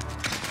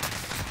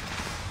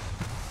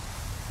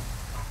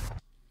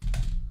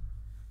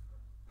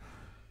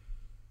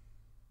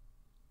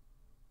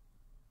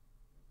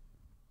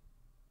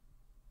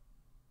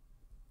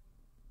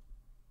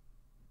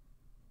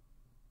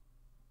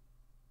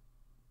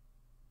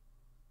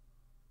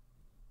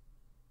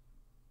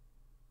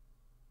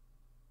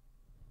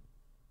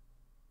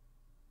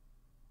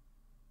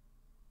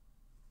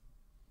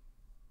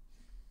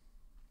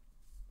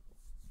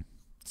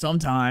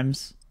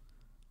 Sometimes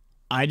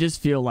I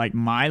just feel like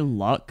my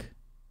luck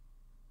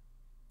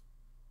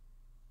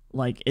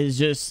is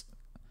just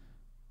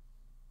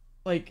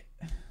like,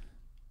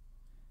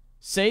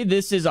 say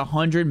this is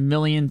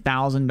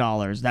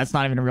 $100,000,000. That's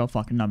not even a real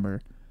fucking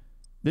number.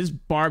 This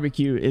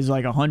barbecue is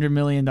like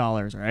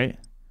 $100,000,000, right?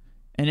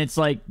 And it's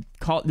like,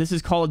 this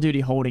is Call of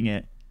Duty holding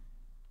it.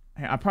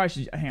 I probably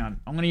should, hang on.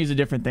 I'm gonna use a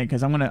different thing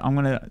because I'm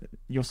gonna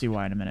you'll see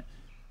why in a minute.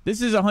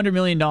 This is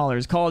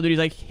 $100,000,000. Call of Duty's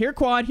like, here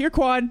quad, here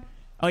quad.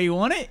 Oh, you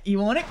want it? You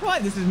want it,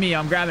 quad? This is me.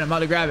 I'm grabbing it. I'm about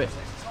to grab it.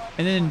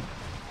 And then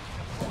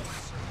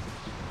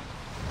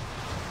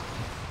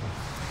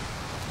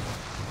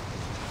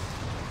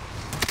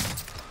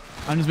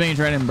I'm just making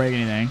sure I didn't break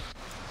anything.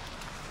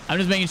 I'm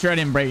just making sure I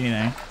didn't break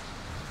anything.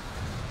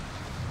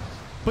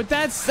 But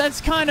that's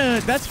kind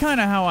of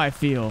how I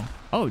feel.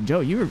 Oh,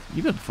 Joe, you've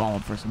been following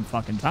for some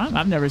fucking time.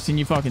 I've never seen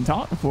you fucking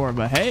talk before,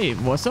 but hey,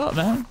 what's up,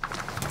 man?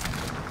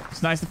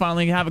 It's nice to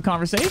finally have a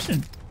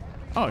conversation.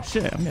 Oh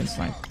shit, I'm getting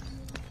sniped.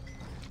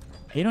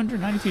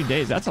 892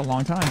 days. That's a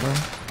long time, bro.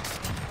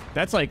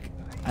 That's like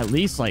at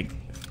least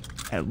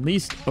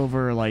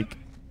over like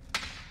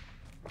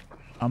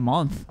a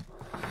month.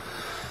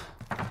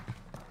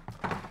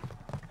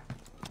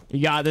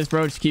 You got this,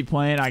 bro. Just keep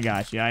playing. I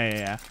got you.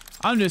 Yeah.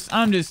 I'm just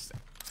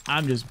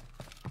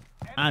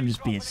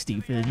being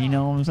stupid. You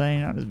know what I'm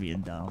saying? I'm just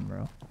being dumb,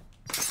 bro.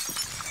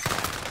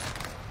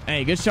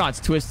 Hey, good shots,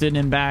 Twisted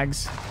in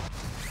bags.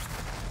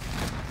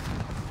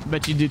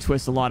 Bet you do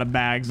twist a lot of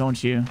bags,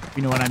 don't you? If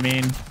you know what I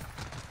mean.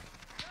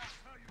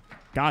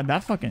 God,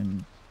 that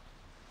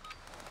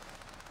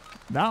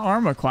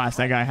armor class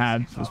that guy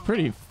had was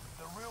pretty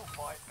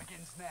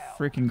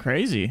freaking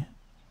crazy.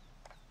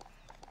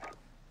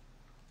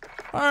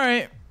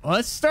 Alright, well,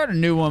 let's start a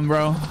new one,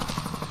 bro.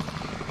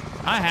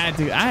 I had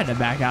to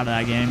back out of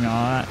that game,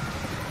 y'all.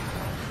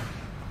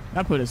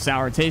 That put a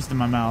sour taste in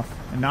my mouth,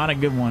 and not a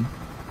good one.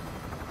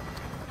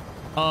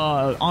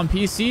 On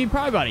PC,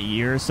 probably about a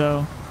year or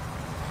so.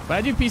 But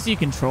I do PC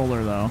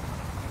controller, though.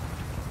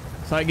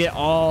 So I get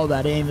all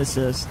that aim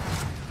assist.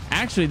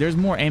 Actually, there's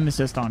more aim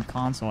assist on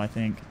console, I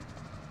think.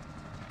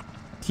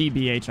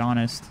 TBH,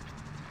 honest.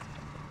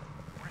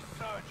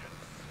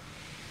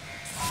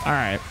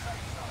 Alright.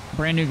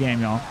 Brand new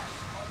game, y'all.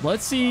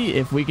 Let's see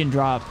if we can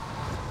drop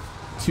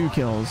 2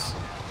 kills.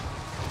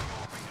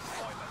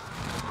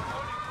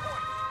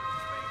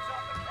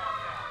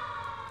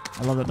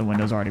 I love that the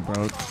window's already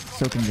broke.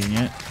 So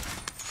convenient.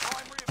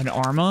 An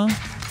Arma?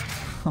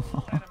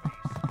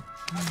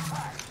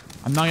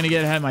 I'm not gonna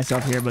get ahead of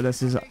myself here, but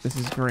this is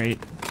great.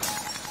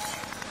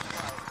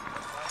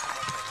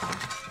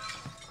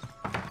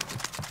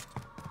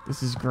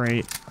 This is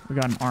great. We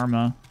got an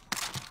Arma.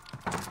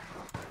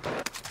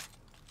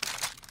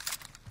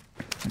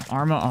 An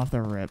Arma off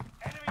the rip.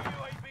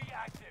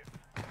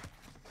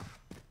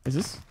 Is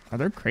this? Are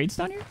there crates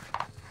down here?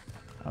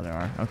 Oh, there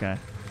are. Okay.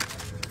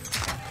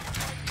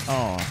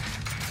 Oh,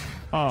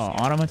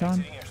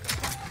 automaton.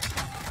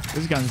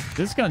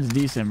 This gun's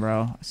decent,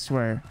 bro. I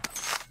swear.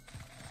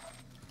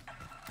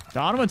 The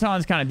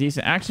automaton's kind of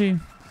decent. Actually,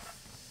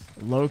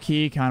 Low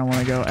key, kind of want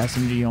to go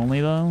SMG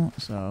only though.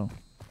 So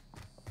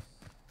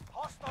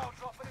Hostile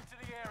dropping into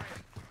the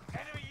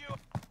area.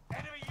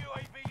 Enemy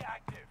UAV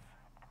active.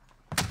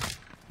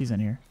 he's in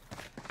here.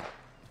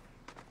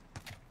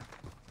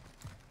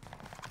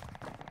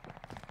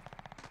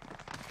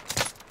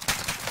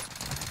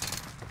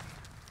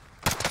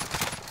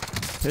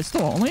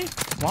 Pistol only?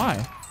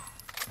 Why?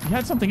 You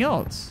had something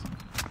else.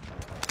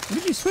 What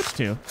did you switch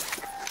to?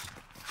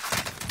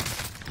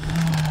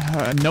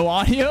 No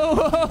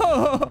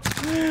audio?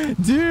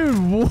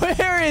 Dude,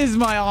 where is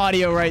my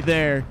audio right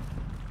there?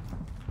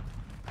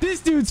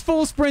 This dude's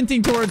full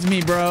sprinting towards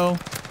me, bro.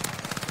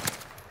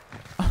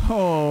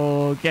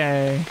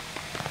 Okay.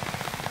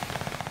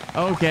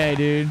 Okay,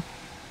 dude.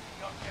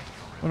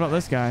 What about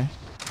this guy?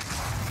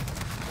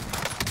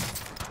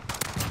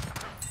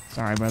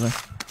 Sorry, brother.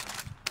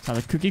 That's how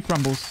the cookie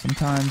crumbles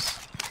sometimes.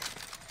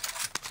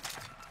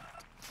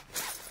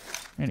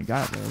 Man, a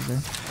guy up there, is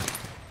there?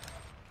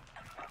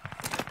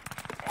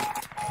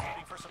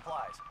 Waiting for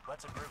supplies.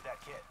 Let's improve that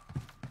kit.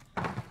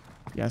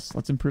 Yes,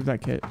 let's improve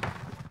that kit.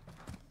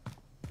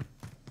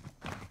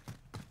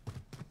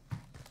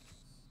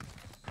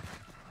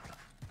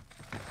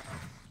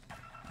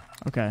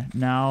 Okay,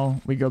 now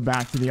we go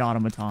back to the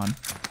automaton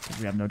because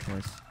we have no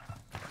choice.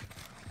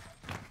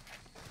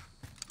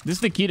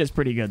 This Nikita's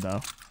pretty good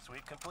though.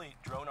 Sweep complete.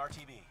 Drone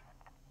RTB.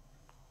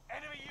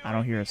 I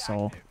don't hear a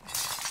soul.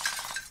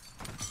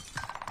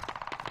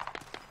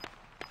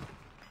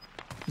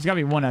 There's gotta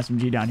be one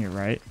SMG down here,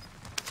 right?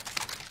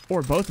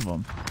 Or both of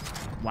them.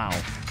 Wow.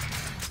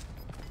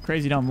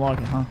 Crazy dumb luck,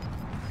 huh?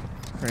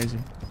 Crazy.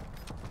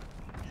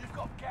 You've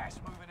got gas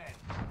moving in.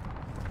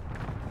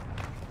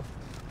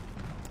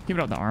 Give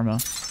it out the armor.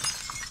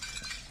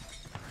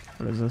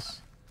 What is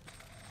this?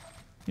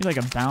 Need like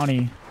a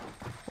bounty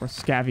or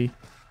scabby.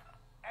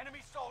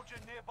 Enemy soldier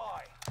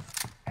nearby.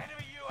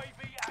 Enemy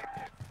UAV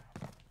active.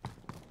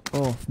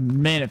 Oh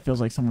man, it feels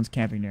like someone's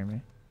camping near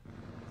me.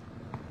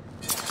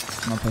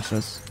 I'm gonna push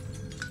this.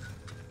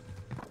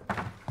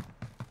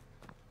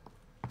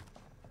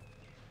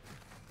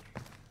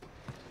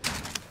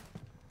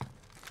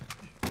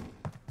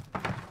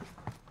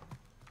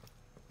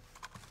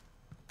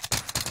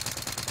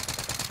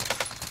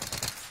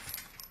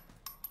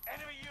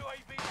 Enemy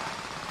UAV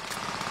active.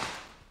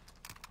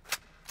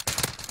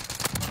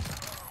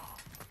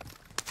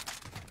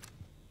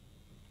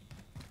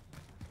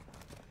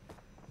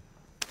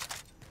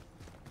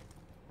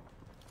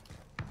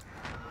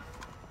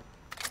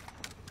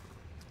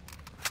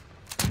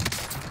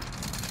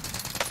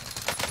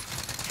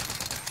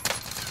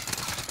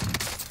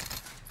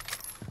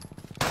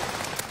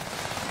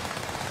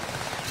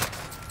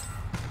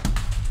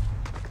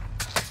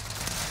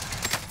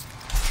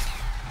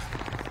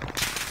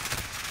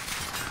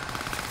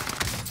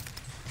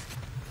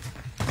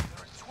 There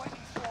are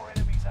 24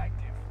 enemies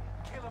active.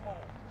 Kill them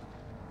all.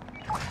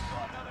 You've got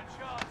another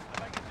chance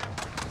to make a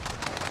difference.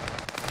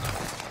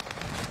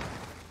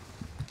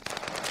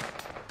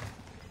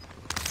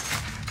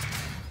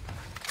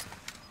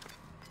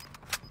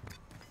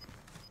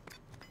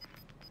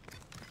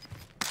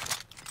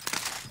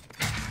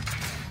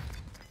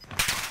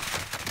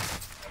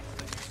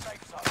 The new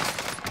safe zone.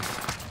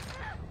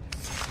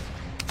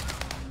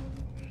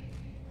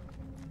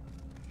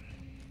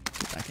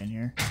 Get back in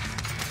here.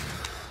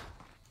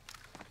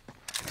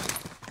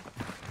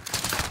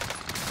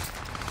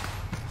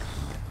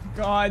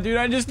 God, dude,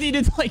 I just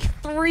needed like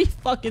 3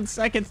 fucking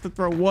seconds to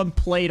throw one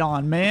plate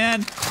on,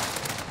 man.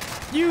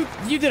 You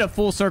did a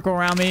full circle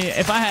around me.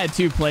 If I had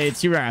 2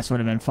 plates, your ass would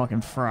have been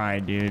fucking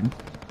fried, dude.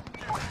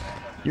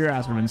 Your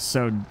ass would have been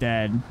so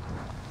dead.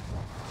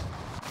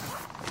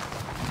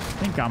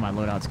 Thank God my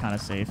loadout's kind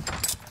of safe.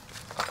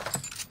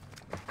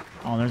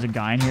 Oh, there's a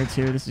guy in here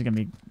too. This is gonna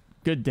be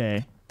good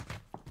day.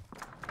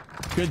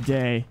 Good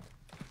day.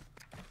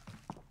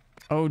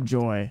 Oh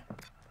joy.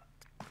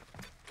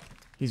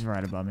 He's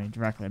right above me,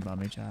 directly above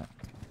me, chat.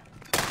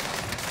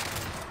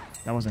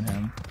 That wasn't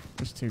him.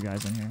 There's 2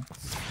 guys in here.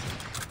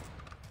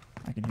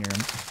 I can hear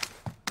him.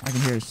 I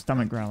can hear his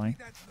stomach growling.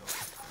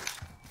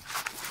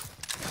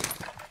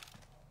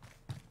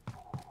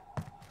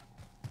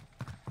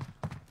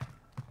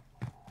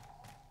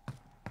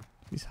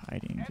 He's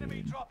hiding,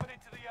 Enemy dude. dropping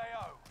into the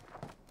AO.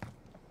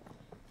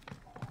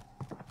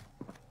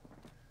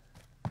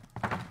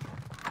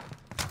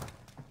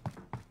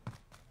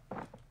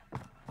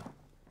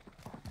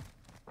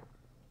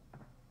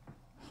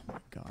 Oh my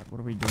God, what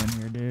are we doing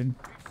here, dude? We've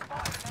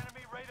spotted an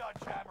enemy radar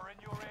jammer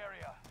in your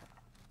area.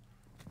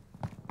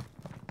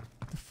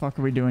 The fuck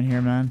are we doing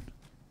here, man?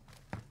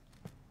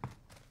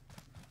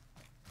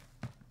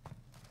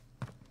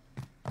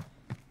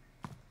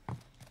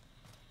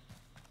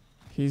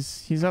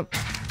 He's up.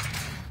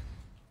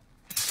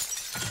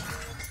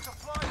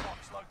 Supply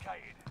box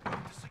located.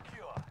 Move to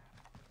secure.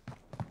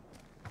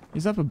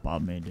 He's up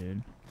above me,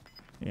 dude.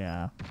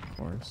 Yeah, of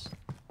course.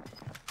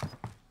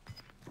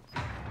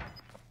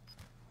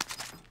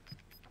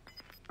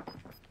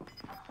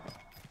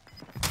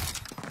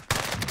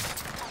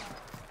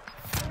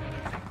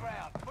 Losing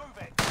ground. Move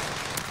it.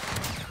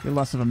 You're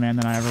less of a man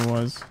than I ever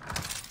was.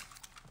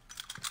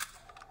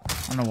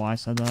 I don't know why I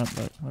said that,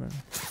 but whatever.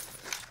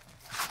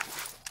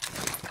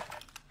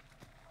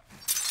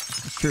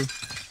 It's true.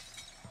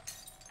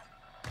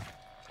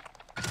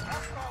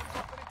 Hostiles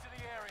dropping into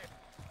the area.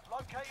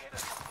 Located a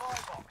supply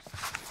box.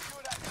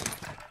 Secure that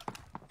position.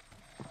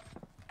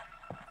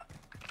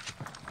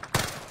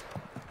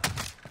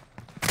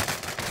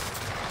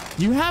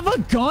 You have a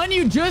gun?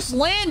 You just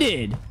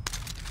landed.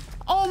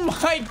 Oh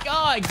my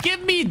god.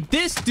 Give me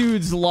this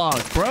dude's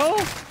luck, bro.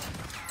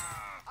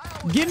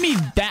 Give me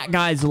that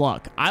guy's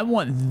luck. I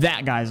want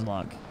that guy's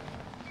luck.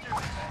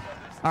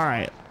 All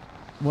right.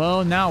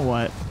 Well, now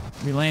what?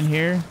 We land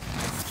here.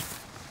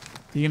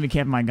 He's gonna be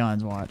camping my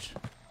guns. Watch.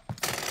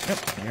 Yep,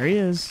 there he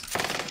is.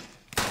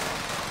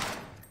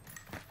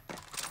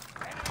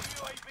 Enemy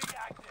UAV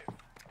active.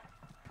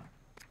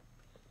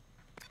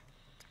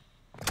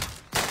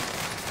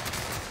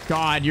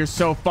 God, you're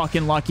so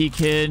fucking lucky,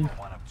 kid.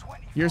 One of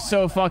 20. You're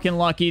so fucking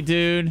lucky,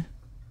 dude.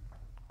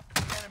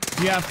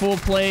 You have full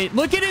plate.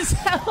 Look at his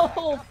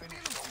health.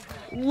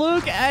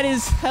 Look at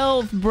his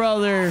health,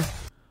 brother.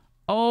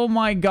 Oh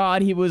my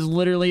god, he was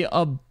literally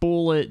a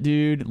bullet,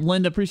 dude.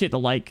 Linda, appreciate the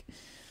like.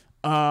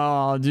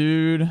 Oh,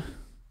 dude.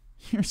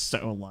 You're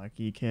so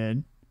lucky,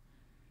 kid.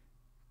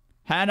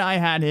 Had I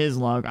had his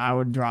luck, I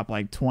would drop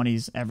like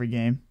 20s every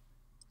game.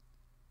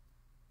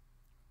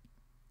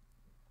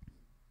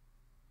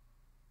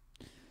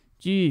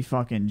 Gee,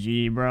 fucking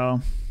G,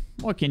 bro.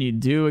 What can you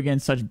do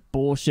against such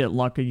bullshit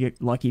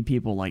lucky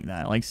people like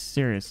that? Like,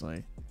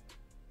 seriously.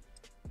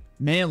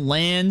 Man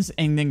lands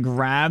and then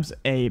grabs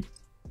a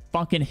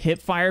fucking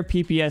hipfire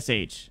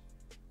PPSH.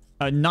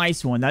 A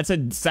nice one. That's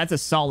a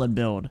solid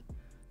build.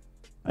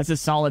 That's a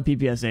solid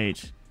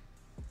PPSH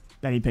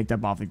that he picked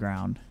up off the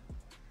ground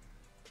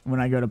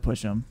when I go to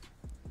push him.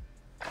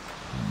 Use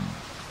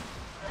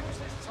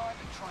this time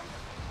to train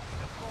them.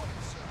 Deploy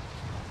it, sir.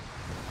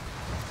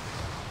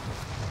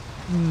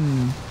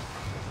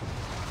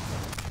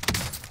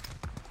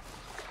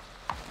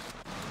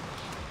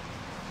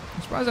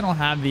 I'm surprised I don't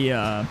have the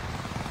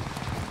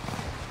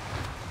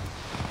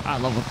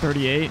level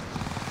 38.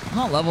 I'm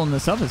not leveling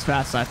this up as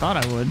fast as I thought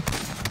I would.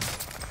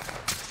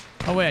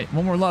 Oh wait,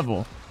 one more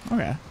level.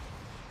 Okay.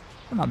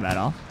 We're not bad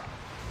off.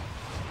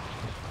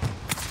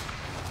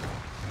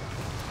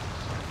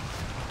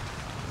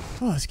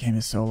 Oh, this game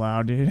is so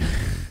loud, dude.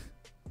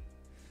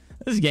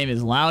 This game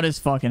is loud as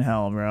fucking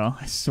hell, bro.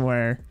 I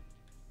swear.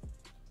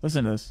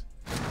 Listen to this.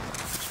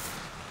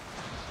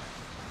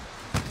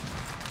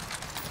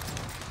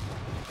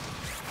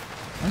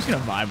 I'm just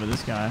gonna vibe with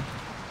this guy.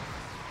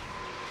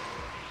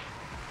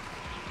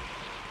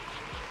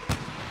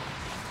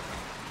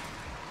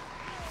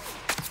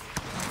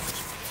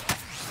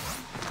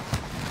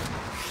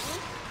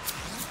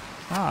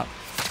 Stop.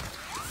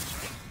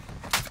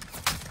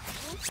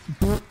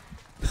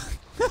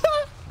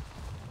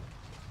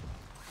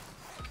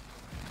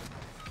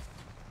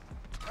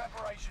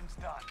 Preparation's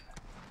done.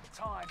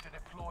 Time to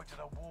deploy to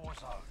the war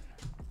zone.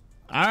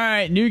 All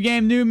right, new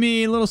game, new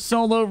me. Little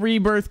solo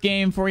rebirth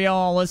game for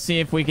y'all. Let's see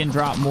if we can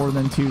drop more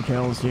than 2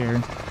 kills here.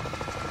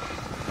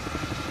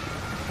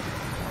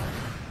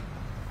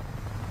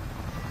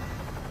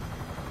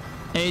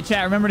 Hey,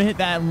 chat, remember to hit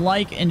that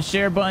like and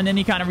share button,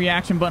 any kind of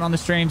reaction button on the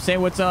stream. Say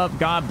what's up,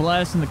 God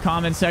bless in the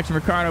comment section.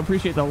 Ricardo,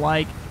 appreciate the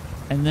like.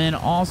 And then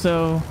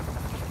also,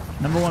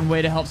 #1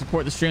 way to help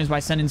support the streams by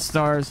sending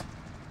stars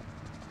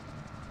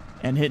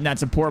and hitting that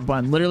support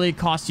button. Literally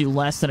costs you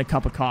less than a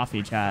cup of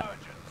coffee, chat.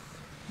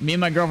 Me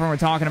and my girlfriend were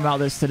talking about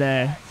this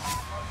today.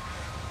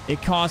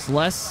 It costs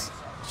less.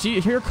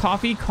 Her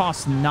coffee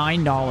costs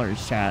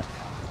 $9, chat.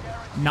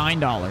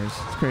 $9.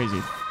 It's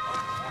crazy.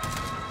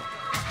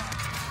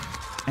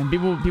 And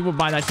people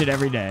buy that shit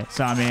every day.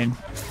 So, I mean,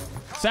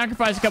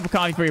 sacrifice a cup of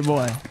coffee for your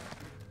boy.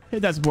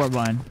 Hit that support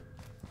button.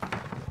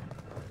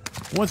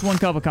 What's 1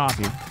 cup of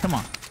coffee? Come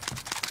on.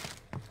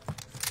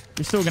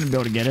 You're still going to be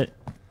able to get it.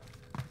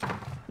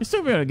 You're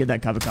still going to be able to get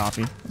that cup of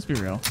coffee. Let's be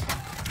real.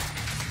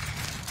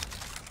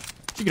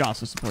 You could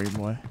also support your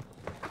boy.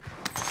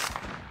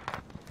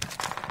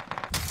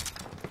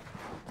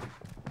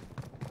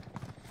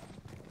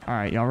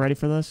 Alright, y'all ready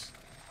for this?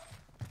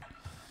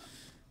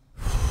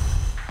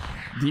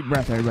 Deep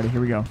breath, everybody.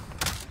 Here we go.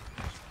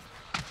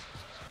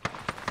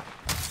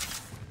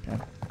 Okay.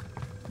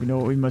 We know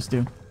what we must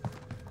do.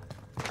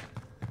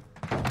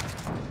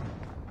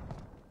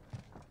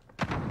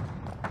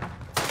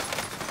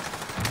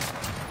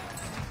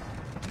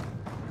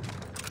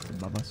 It's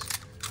above us.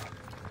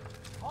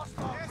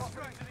 Hostile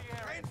dropping into the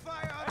area. Rain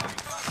fire on Enemy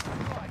cluster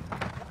strike.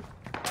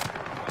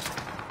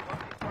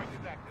 Strike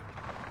is active.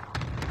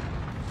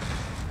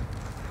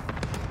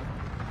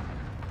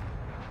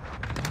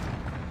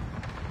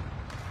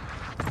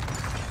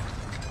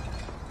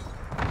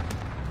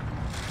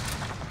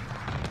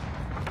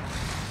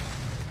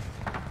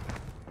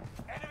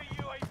 Enemy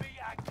UAV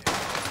active.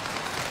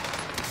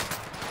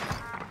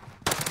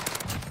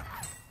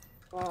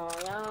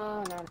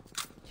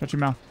 Shut your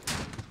mouth.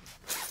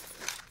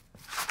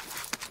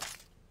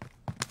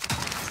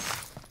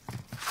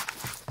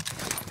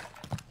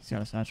 He's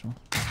got a satchel.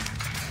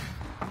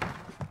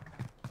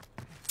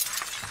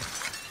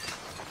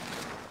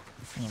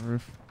 On the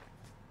roof.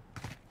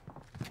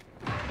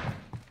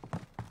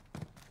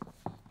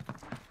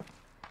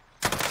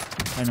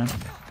 Hey, man.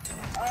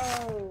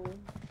 Oh.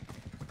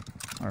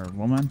 Or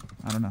woman?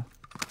 I don't know.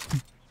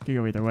 Could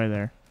go either way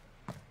there.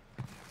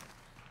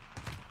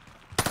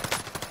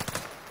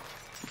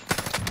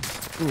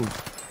 Ooh.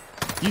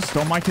 You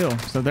stole my kill,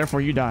 so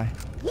therefore you die.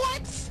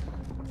 What?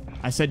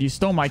 I said you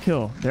stole my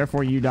kill,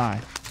 therefore you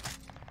die.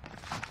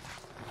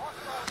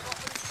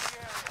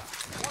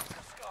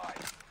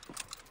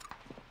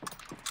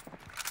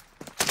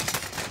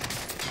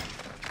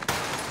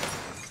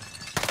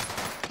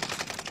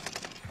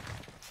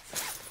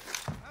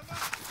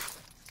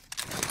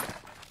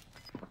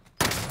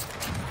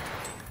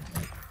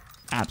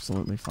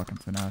 Absolutely fucking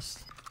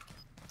finessed.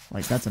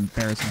 Like, that's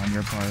embarrassing on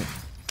your part.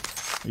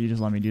 You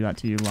just let me do that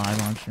to you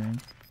live on stream.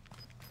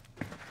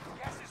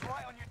 Gas is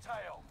right on your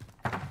tail.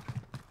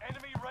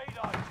 Enemy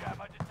radar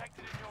jammer detected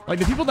in your Like,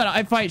 the people that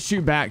I fight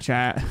shoot back,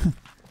 chat.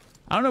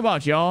 I don't know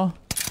about y'all.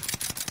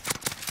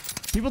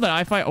 People that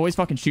I fight always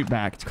fucking shoot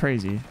back. It's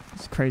crazy.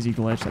 It's a crazy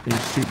glitch that they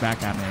just shoot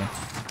back at me.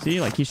 See,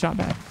 like, he shot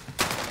back.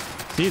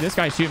 See, this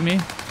guy's shooting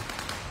me.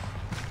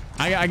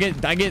 I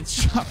get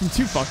shot from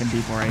 2 fucking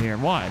people right here.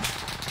 Watch.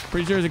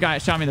 Pretty sure there's a guy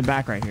that shot me in the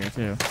back right here,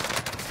 too.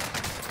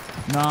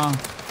 No.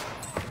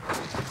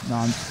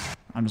 No,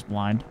 I'm just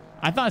blind.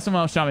 I thought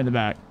someone else shot me in the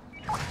back.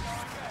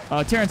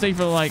 Terrence, thank you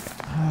for the like.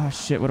 Oh,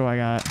 shit. What do I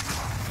got?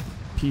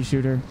 Pea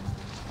shooter.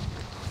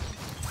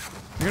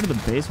 If I go to the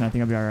basement, I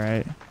think I'll be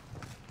alright.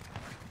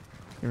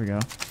 Here we go.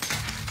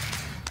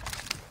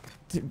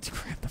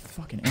 Grab the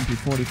fucking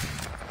MP40.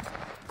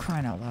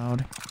 Crying out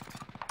loud.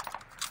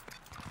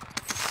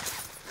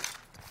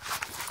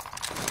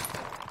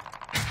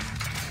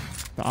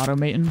 The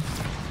automaton.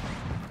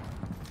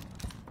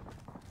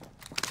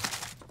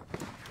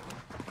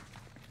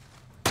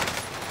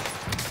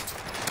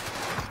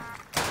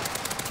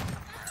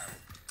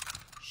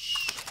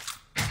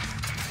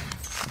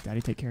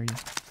 Daddy, take care of you.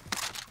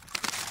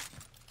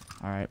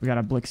 Alright, we got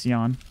a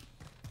Blixion.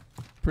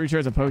 Pretty sure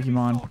it's a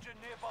Pokemon. soldier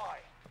nearby.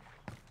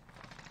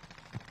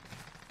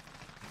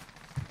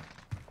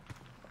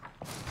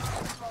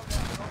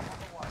 Loadout on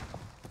the way.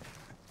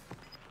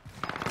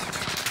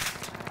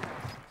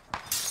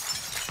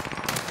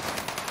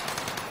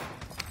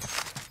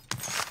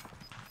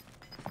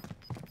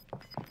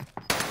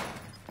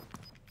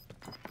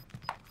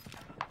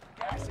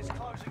 Gas is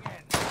closing in.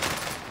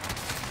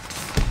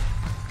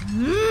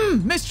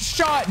 Missed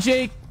your shot,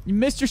 Jake. You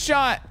missed your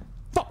shot.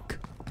 Fuck.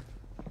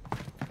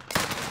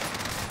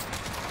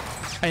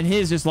 And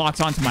his just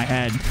locks onto my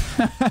head.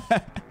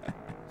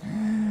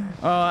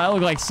 Oh, I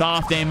look like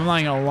soft aim. I'm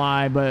not gonna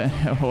lie, but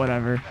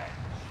whatever.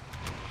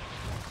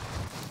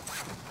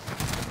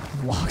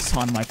 Locks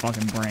on my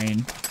fucking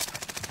brain.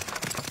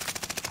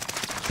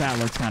 That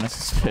looks kind of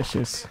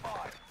suspicious.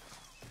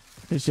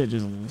 This shit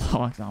just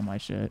locked on my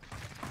shit.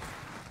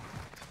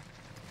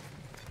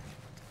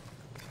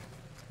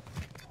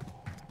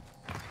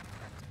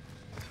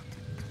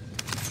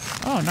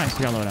 Oh, nice.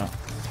 We got loadout.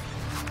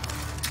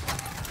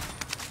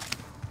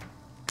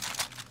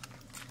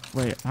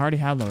 Wait, I already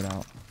had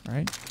loadout,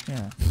 right?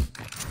 Yeah.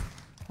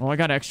 Well, I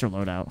got extra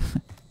loadout.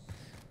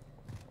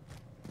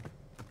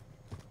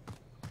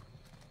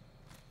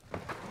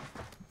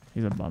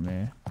 He's above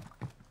me.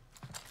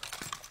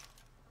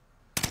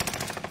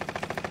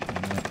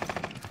 Damn it.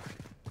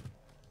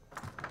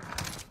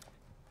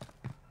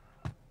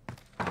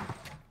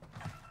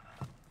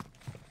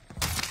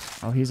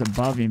 Oh, he's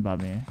above me.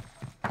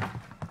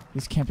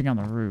 He's camping on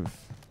the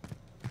roof.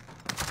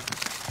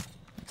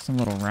 Like some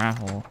little rat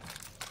hole.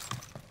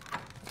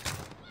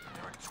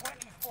 There are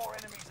 24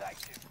 enemies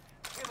active.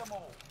 Kill them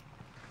all.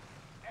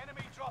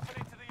 Enemy dropping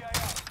into the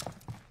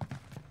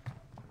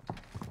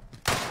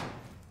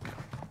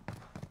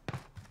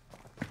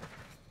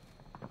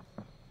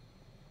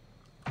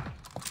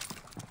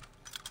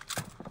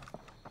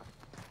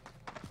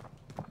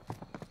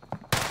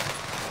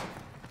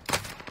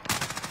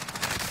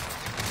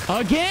AO.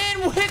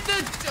 Again with the...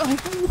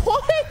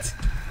 what?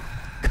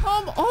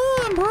 Come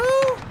on,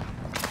 bro.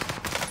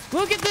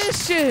 Look at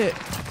this shit.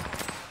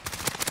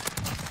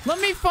 Let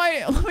me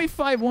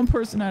fight one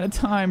person at a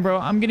time, bro.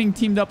 I'm getting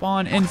teamed up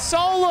on in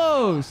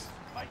solos.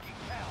 Make it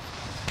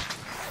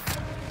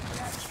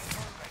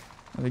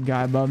count. The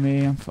guy above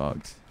me, I'm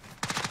fucked.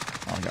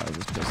 Oh, I got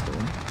this pistol.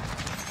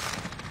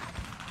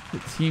 The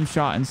team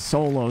shot in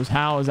solos.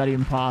 How is that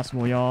even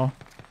possible, y'all?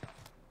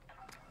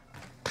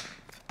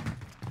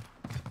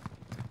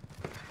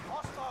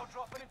 Hostile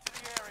dropping into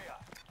the area.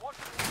 Watch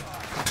the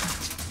sky.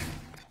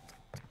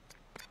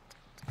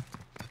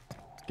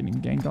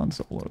 Getting ganked on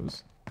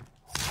solos.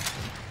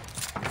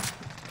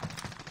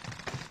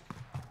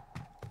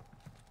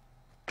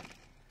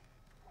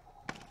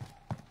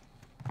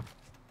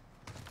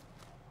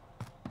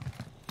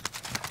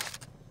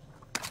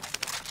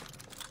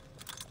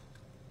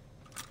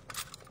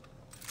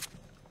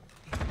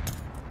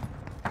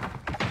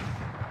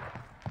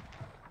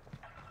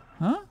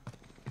 Huh?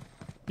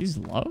 He's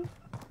low?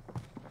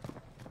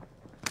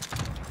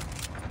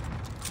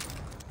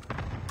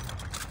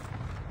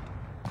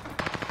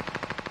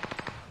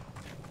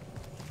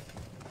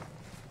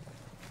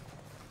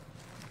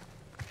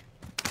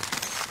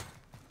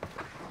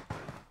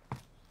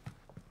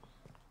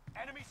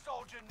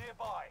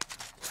 nearby.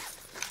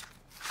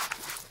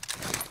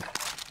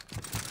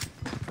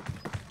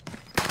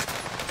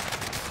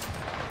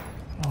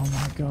 Oh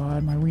my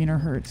god, my wiener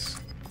hurts.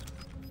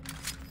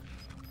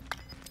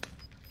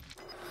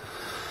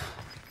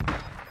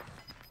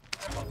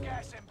 They've got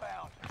gas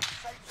inbound.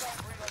 Safe zone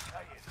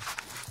relocated.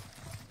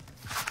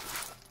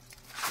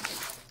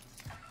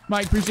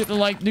 Mike, appreciate the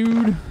like,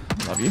 dude.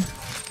 Love you.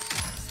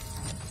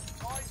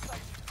 Buy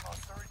station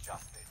costs are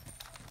adjusted.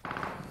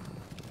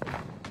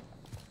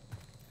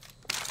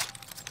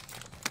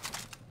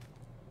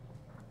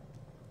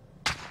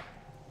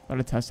 Got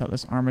to test out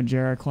this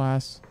Armagera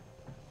class.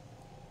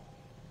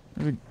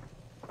 There's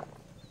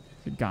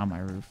a guy on my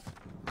roof.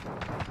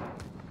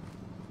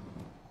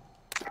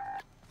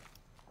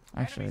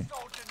 Actually. Enemy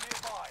soldier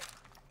nearby.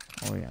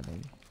 Oh yeah,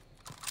 baby.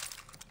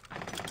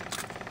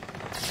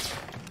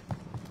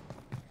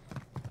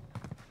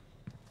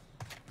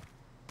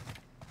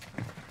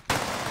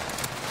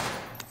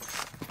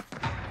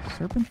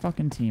 Serpent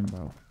fucking team,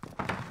 bro.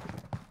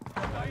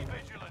 Stay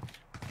vigilant.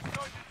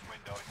 Sergeant's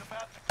window is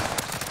about to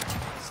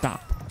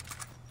Stop.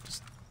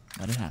 Just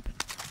let it happen.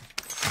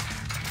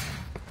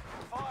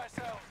 fire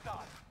sales done.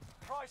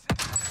 Prices.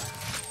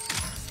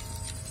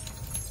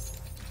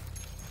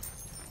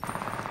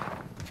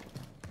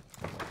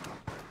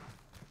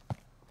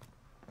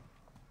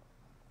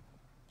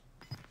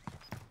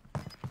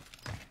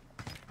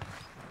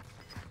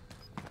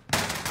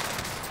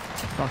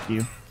 Fuck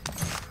you.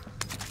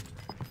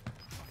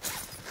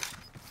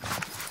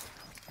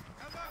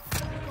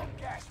 Got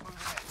gas moving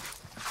in.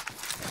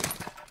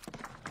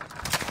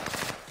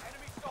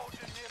 Enemy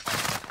soldier nearby.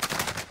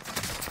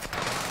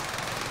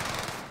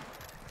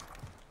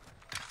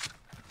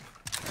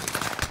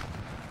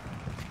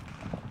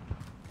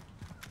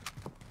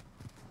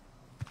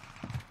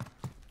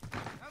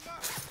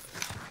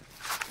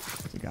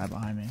 There's a guy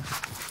behind me.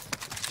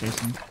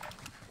 Jason.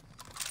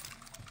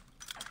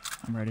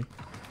 I'm ready.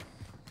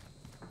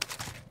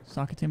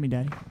 Sock it to me,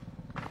 daddy.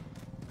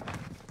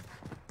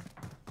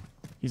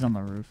 He's on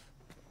the roof.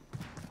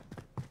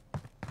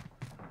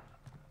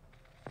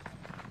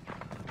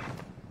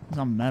 He's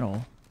on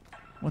metal.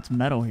 What's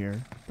metal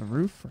here? The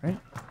roof, right?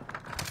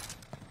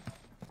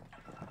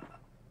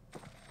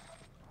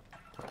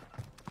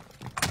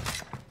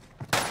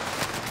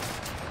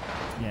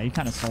 Yeah, you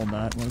kind of sold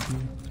that, low-key.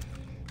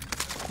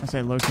 I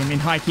say low-key, I mean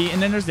high-key.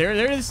 And then there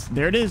it is.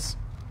 There it is.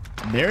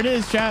 There it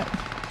is, chat.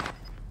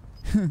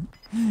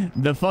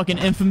 The fucking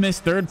infamous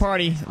third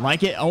party.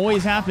 Like it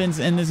always happens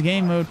in this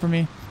game mode for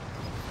me.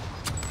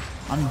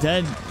 I'm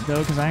dead, though,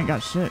 because I ain't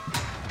got shit.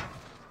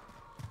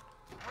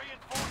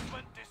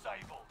 Reinforcement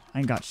disabled. I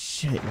ain't got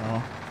shit,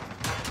 y'all.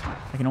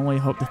 I can only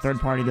hope to third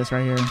party this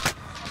right here.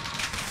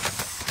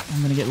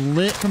 I'm gonna get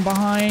lit from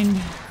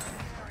behind.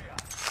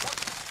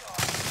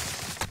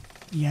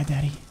 Yeah,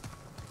 daddy.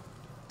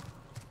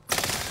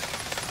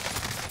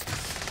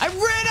 I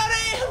ran out of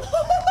ammo!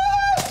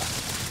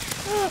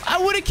 I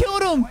would have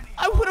killed him!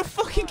 I would have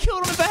fucking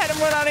killed him if I had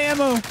him run out of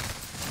ammo!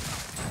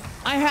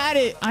 I had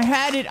it! I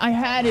had it! I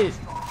had it!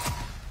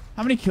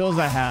 How many kills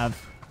I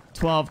have?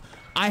 12.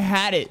 I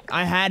had it!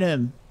 I had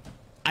him!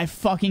 I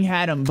fucking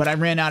had him, but I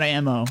ran out of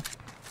ammo.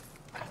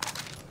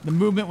 The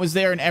movement was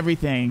there and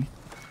everything.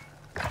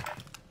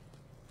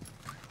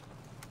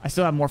 I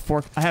still have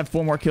I have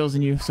 4 more kills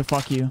than you, so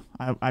fuck you.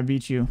 I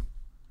beat you.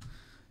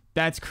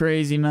 That's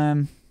crazy,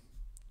 man.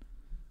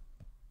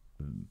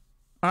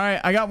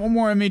 Alright, I got one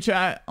more in me,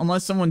 chat.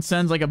 Unless someone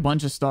sends like a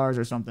bunch of stars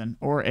or something.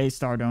 Or a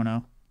star, don't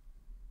know.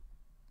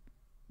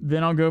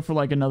 Then I'll go for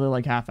like another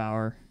like half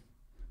hour.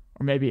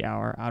 Or maybe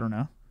hour. I don't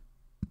know.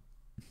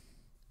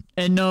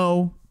 And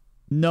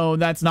no,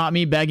 that's not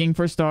me begging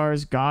for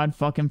stars. God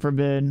fucking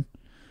forbid.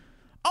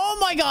 Oh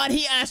my god,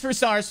 he asked for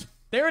stars.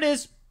 There it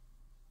is.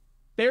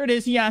 There it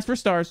is. He asked for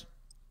stars.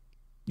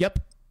 Yep.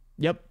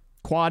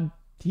 Quad.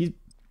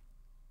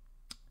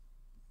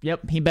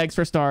 Yep, he begs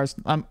for stars.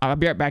 I'll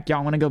be right back, y'all.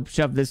 I'm gonna go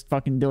shove this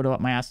fucking dildo up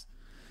my ass.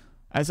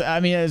 I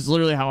mean, it's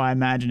literally how I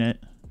imagine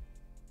it.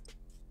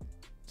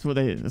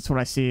 That's what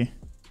I see.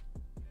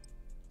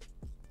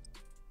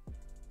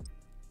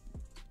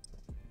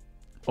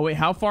 Oh wait,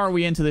 how far are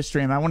we into this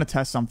stream? I want to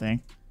test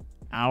something.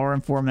 Hour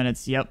and 4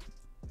 minutes. Yep.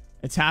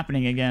 It's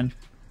happening again.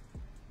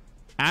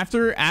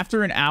 After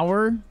an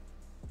hour,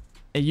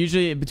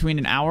 usually between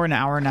an hour and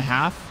a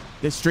half,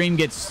 the stream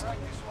gets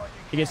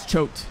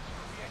choked.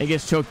 It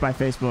gets choked by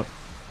Facebook.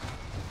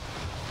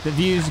 The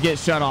views get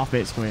shut off,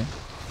 basically.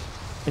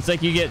 It's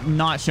like you get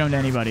not shown to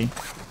anybody.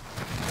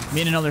 Me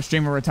and another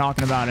streamer were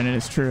talking about it, and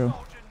it's true.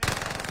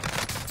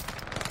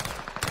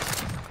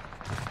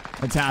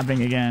 It's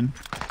happening again.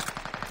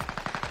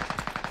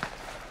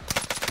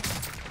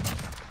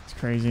 It's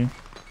crazy.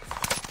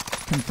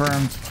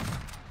 Confirmed.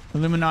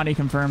 Illuminati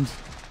confirmed.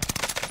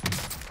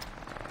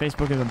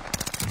 Facebook is a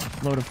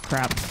load of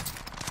crap.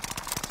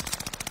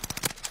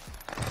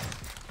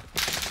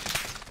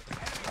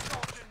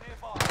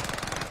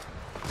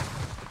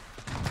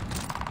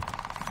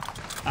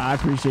 I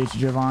appreciate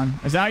you, Javon.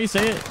 Is that how you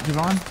say it,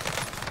 Javon?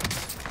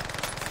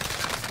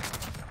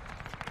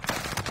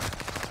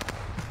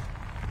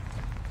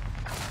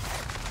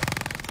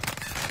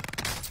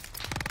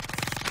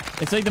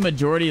 It's like the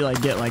majority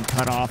like get like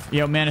cut off.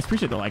 Yo, man, I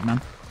appreciate the like, man.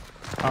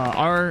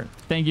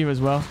 Thank you as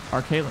well.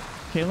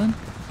 Kaylin.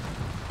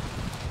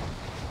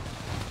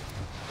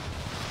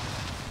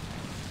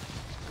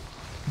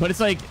 But it's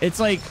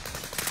like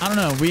I don't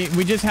know.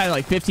 We just had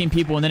like 15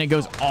 people and then it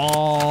goes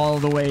all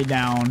the way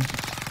down.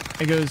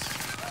 It goes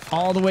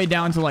all the way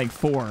down to like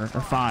 4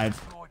 or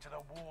 5.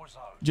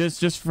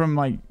 Just from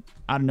like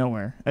out of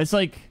nowhere. It's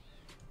like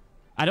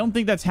I don't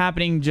think that's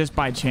happening just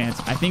by chance.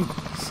 I think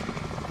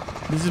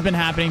this has been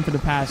happening for the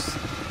past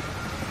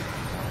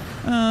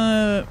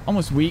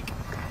almost week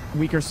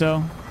or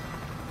so.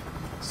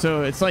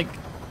 So it's like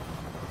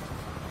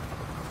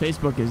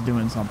Facebook is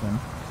doing something.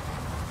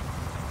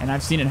 And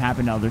I've seen it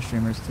happen to other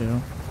streamers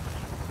too.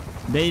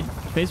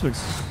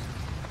 Facebook's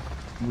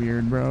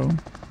weird, bro.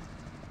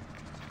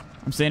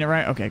 I'm saying it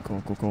right? Okay,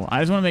 cool.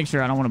 I just want to make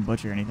sure I don't want to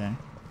butcher anything.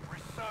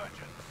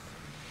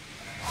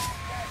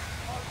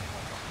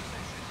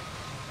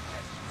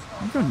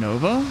 I'll go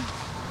Nova.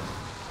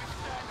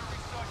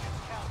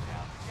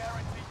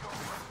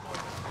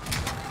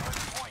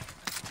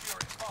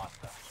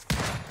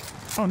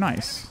 Oh,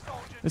 nice.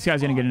 This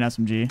guy's gonna get an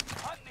SMG.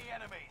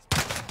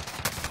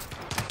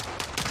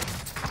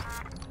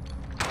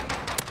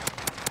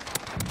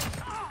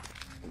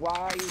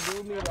 Why you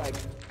do me like?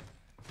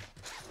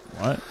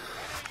 What?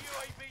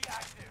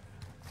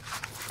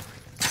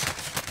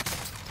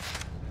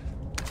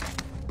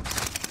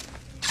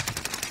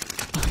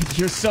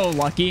 You're so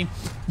lucky.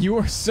 You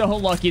are so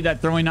lucky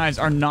that throwing knives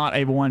are not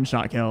a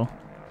one-shot kill.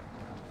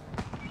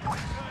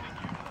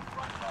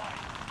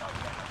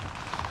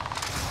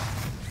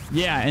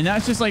 Yeah, and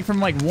that's just like from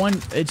like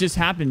one. It just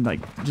happened like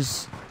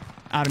just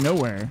out of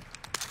nowhere.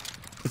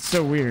 It's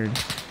so weird.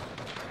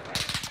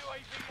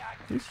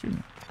 Who's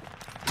shooting?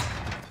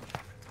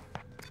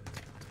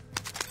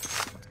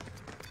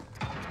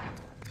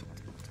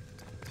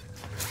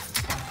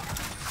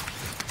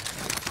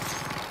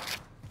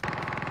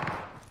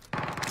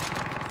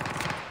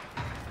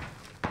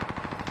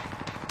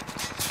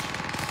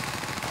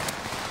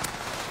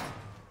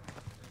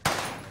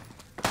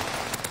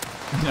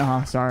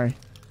 Sorry.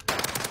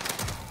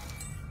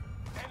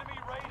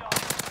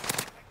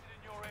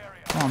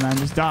 Come on, man,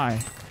 just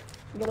die.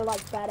 You're gonna like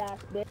fat ass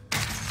bitch.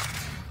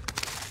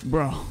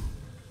 Bro.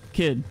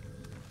 Kid.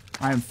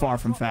 I am far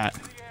from fat.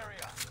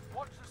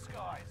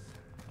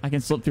 I can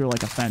slip through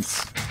like a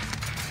fence.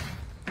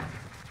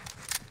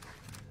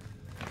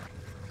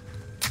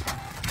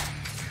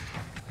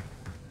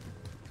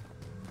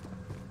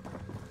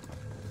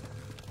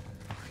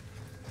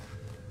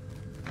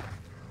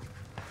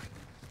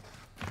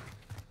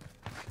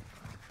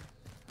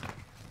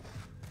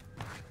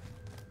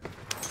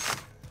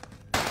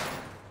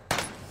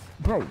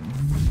 Bro,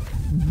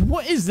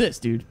 what is this,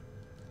 dude?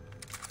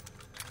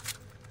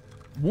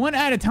 One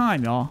at a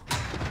time, y'all.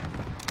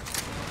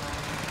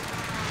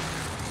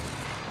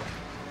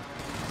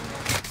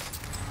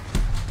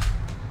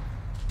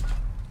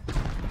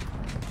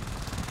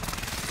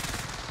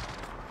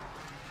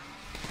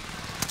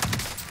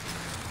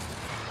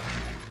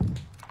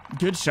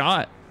 Good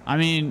shot. I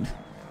mean,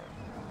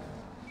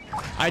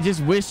 I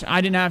just wish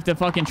I didn't have to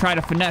fucking try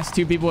to finesse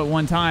 2 people at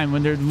one time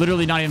when they're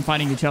literally not even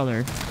fighting each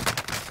other.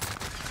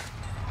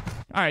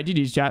 All right,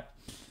 GG's, chat.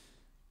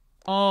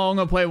 Oh, I'm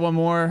going to play one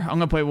more.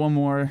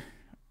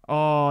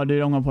 Oh,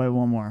 dude, I'm going to play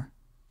one more.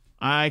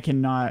 I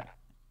cannot.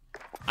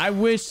 I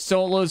wish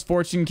Solo's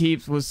Fortune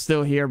Keeps was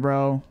still here,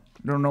 bro.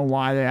 Don't know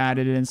why they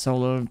added it in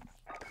Solo.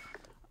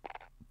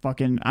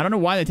 Fucking, I don't know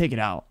why they take it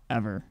out,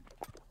 ever.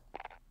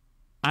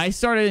 I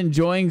started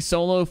enjoying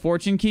Solo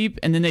Fortune Keep,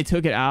 and then they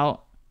took it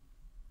out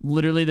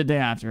literally the day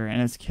after,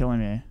 and it's killing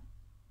me.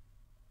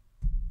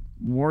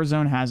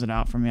 Warzone has it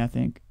out for me, I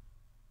think.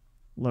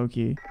 Low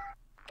key.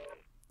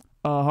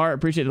 Heart,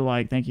 appreciate the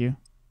like. Thank you.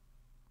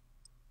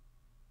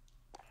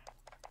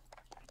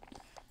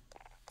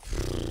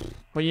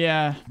 But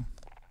yeah,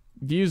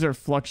 views are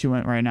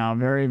fluctuant right now.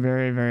 Very,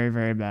 very, very,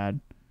 very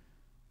bad.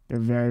 They're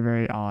very,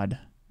 very odd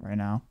right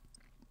now.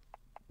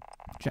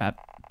 Chat.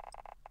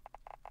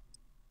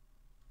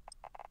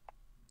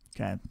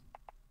 Okay.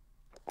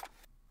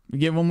 We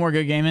get one more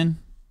good game in?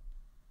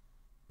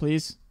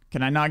 Please?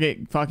 Can I not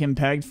get fucking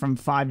pegged from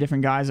 5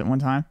 different guys at one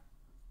time?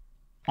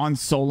 On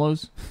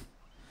solos?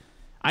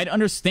 I'd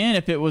understand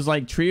if it was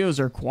like trios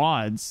or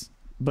quads,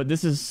 but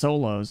this is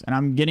solos, and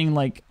I'm getting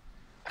like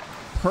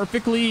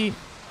perfectly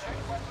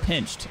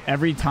pinched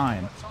every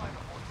time.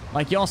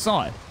 Like y'all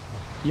saw it.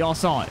 Y'all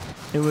saw it.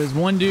 It was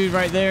one dude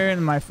right there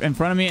in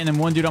front of me, and then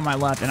one dude on my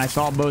left, and I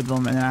saw both of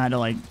them, and then I had to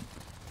like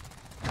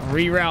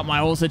reroute my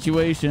whole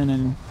situation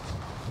and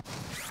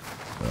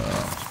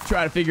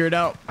try to figure it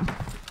out.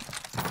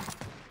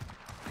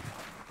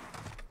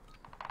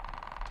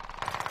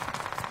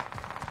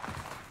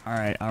 All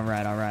right.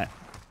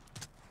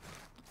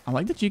 I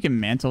like that you can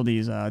mantle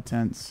these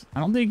tents. I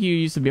don't think you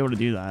used to be able to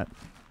do that.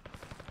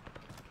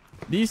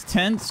 These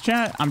tents,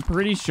 chat, I'm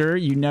pretty sure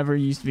you never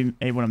used to be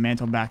able to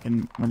mantle back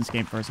in when this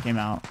game first came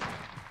out.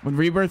 When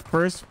Rebirth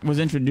first was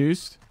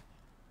introduced,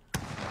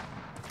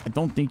 I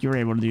don't think you were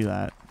able to do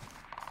that.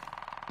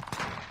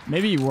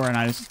 Maybe you were and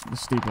I just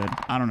was stupid.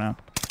 I don't know.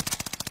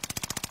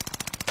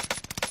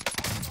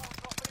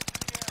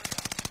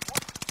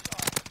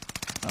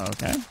 Oh,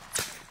 okay.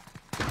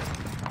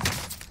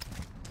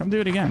 Come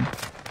do it again.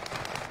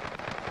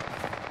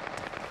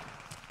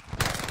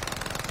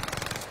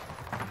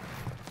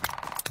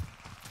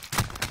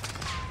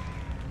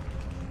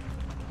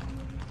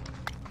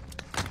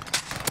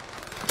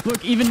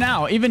 Look, even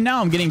now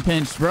I'm getting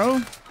pinched,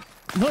 bro.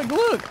 Look.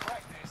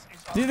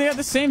 Dude, they got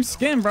the same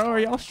skin, bro. Are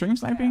y'all stream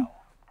sniping?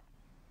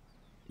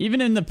 Even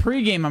in the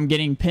pregame, I'm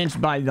getting pinched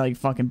by, like,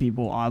 fucking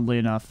people, oddly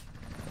enough.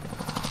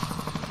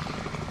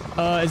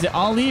 Is it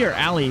Ali or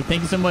Ali?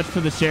 Thank you so much for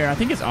the share. I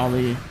think it's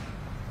Ali.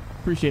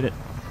 Appreciate it.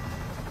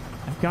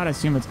 I've got to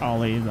assume it's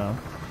Ali, though.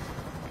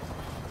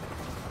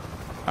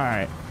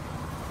 Alright.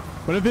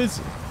 But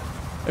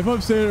if I'm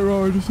saying it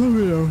wrong, just let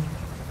me know.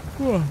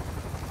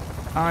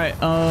 Alright,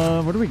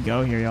 where do we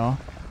go here, y'all?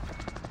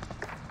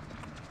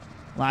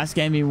 Last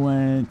game we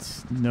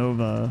went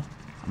Nova.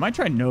 I might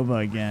try Nova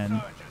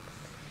again.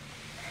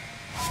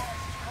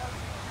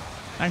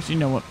 Actually, you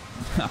know what?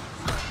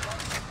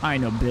 I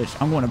ain't no bitch.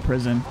 I'm going to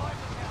prison.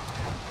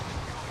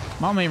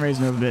 Mom ain't raised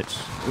no bitch.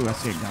 Ooh, I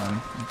see it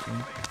going. Okay.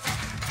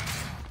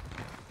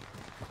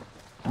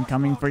 I'm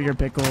coming for your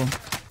pickle.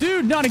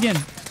 Dude, not again.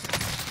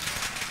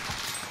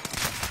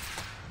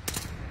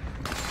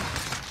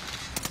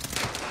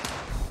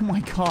 Oh my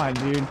god,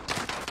 dude.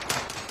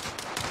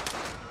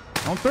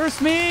 Don't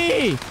thirst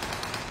me!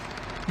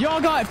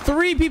 Y'all got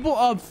 3 people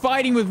up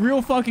fighting with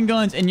real fucking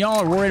guns, and y'all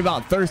are worried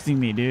about thirsting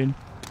me, dude.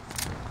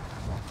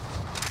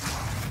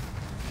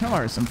 Y'all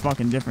are some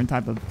fucking different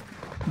type of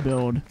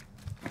build.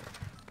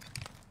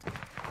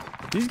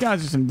 These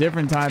guys are some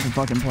different type of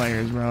fucking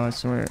players, bro, I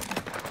swear.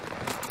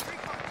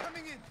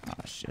 Oh,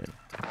 shit.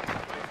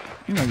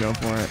 I'm gonna go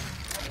for it.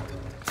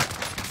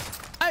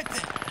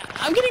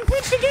 I'm getting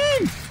pinched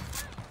again!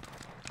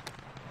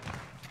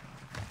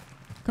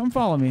 Come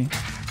follow me.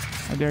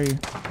 How dare you?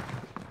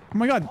 Oh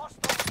my god.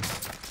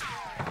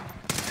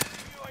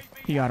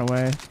 He got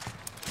away.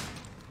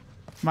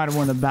 Might have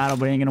won the battle,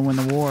 but he ain't gonna win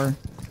the war.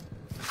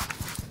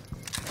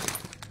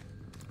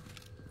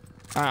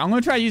 Alright, I'm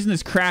gonna try using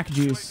this crack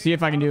juice. See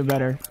if I can do it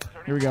better.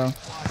 Here we go.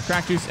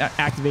 Crack juice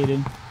activated.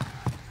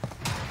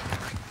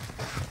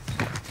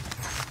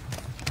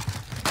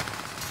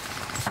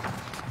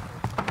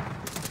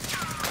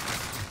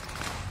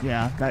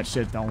 Yeah, that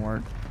shit don't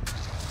work.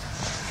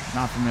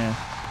 Not for me.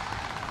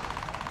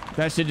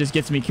 That shit just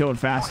gets me killed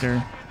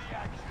faster.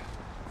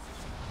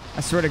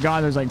 I swear to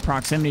God, there's like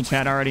proximity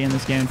chat already in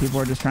this game and people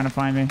are just trying to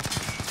find me.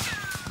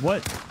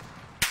 What?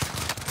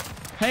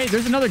 Hey,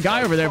 there's another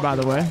guy over there, by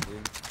the way.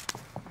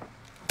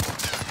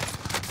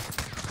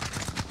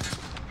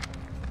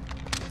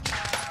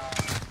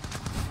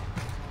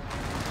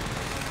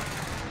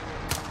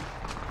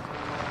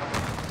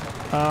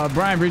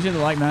 Brian, appreciate the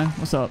like, man.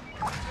 What's up?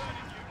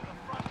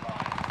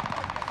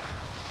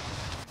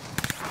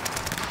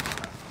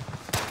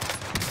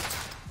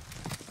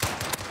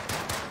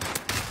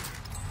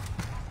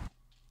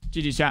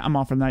 GG chat. I'm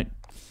off for the night.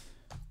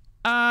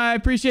 I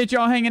appreciate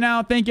y'all hanging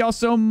out. Thank y'all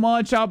so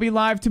much. I'll be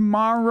live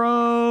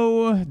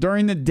tomorrow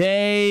during the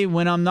day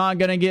when I'm not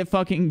gonna get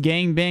fucking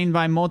gangbanged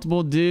by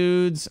multiple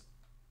dudes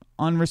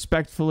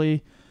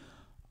unrespectfully.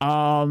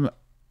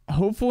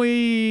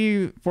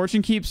 Hopefully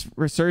Fortune Keeps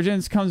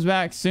Resurgence comes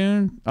back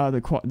soon.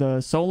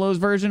 The solos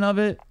version of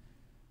it,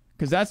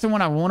 because that's the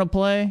one I want to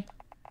play.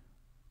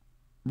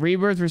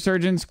 Rebirth,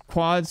 Resurgence,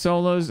 Quad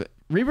Solos.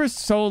 Rebirth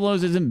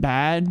Solos isn't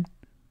bad,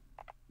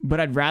 but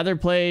I'd rather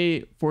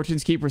play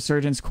Fortune's Keep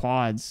Resurgence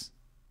Quads.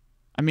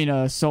 I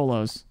mean,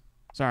 Solos.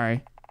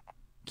 Sorry.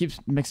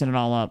 Keeps mixing it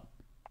all up.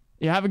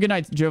 Yeah, have a good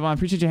night, Jovan.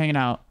 Appreciate you hanging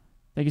out.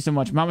 Thank you so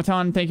much.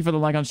 Mamaton, thank you for the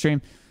like on stream.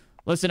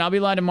 Listen, I'll be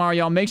live tomorrow,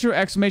 y'all. Make sure !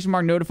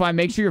 Notify.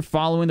 Make sure you're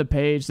following the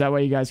page. That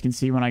way you guys can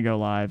see when I go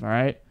live, all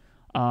right?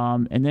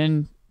 And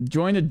then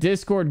join the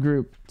Discord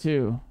group,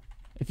 too.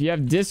 If you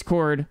have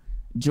Discord,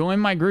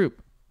 join my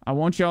group. I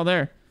want y'all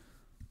there.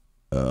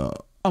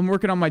 I'm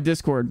working on my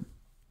Discord.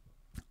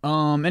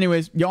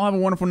 Anyways, y'all have a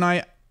wonderful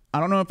night. I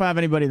don't know if I have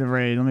anybody to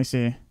raid. Let me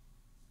see.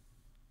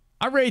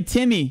 I raid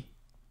Timmy.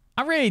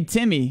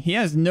 He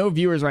has no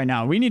viewers right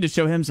now. We need to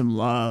show him some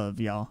love,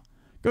 y'all.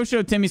 Go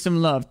show Timmy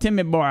some love.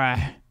 Timmy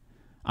boy.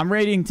 I'm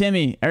raiding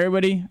Timmy.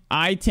 Everybody,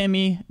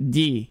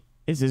 iTimmyD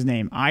is his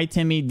name.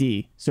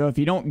 iTimmyD. So if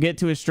you don't get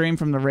to his stream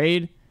from the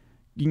raid,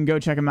 you can go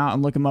check him out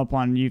and look him up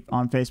on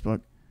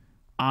Facebook.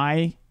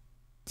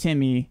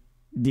 iTimmyD.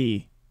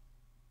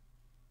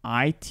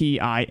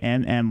 ITIMMYD.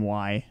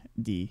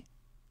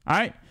 All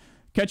right.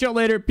 Catch y'all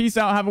later. Peace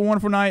out. Have a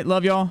wonderful night.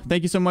 Love y'all.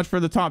 Thank you so much for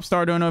the top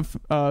star donor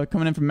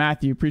coming in from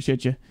Matthew.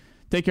 Appreciate you.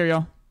 Take care,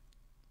 y'all.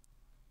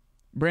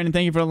 Brandon,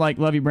 thank you for the like.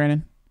 Love you,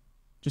 Brandon.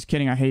 Just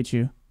kidding. I hate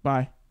you.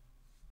 Bye.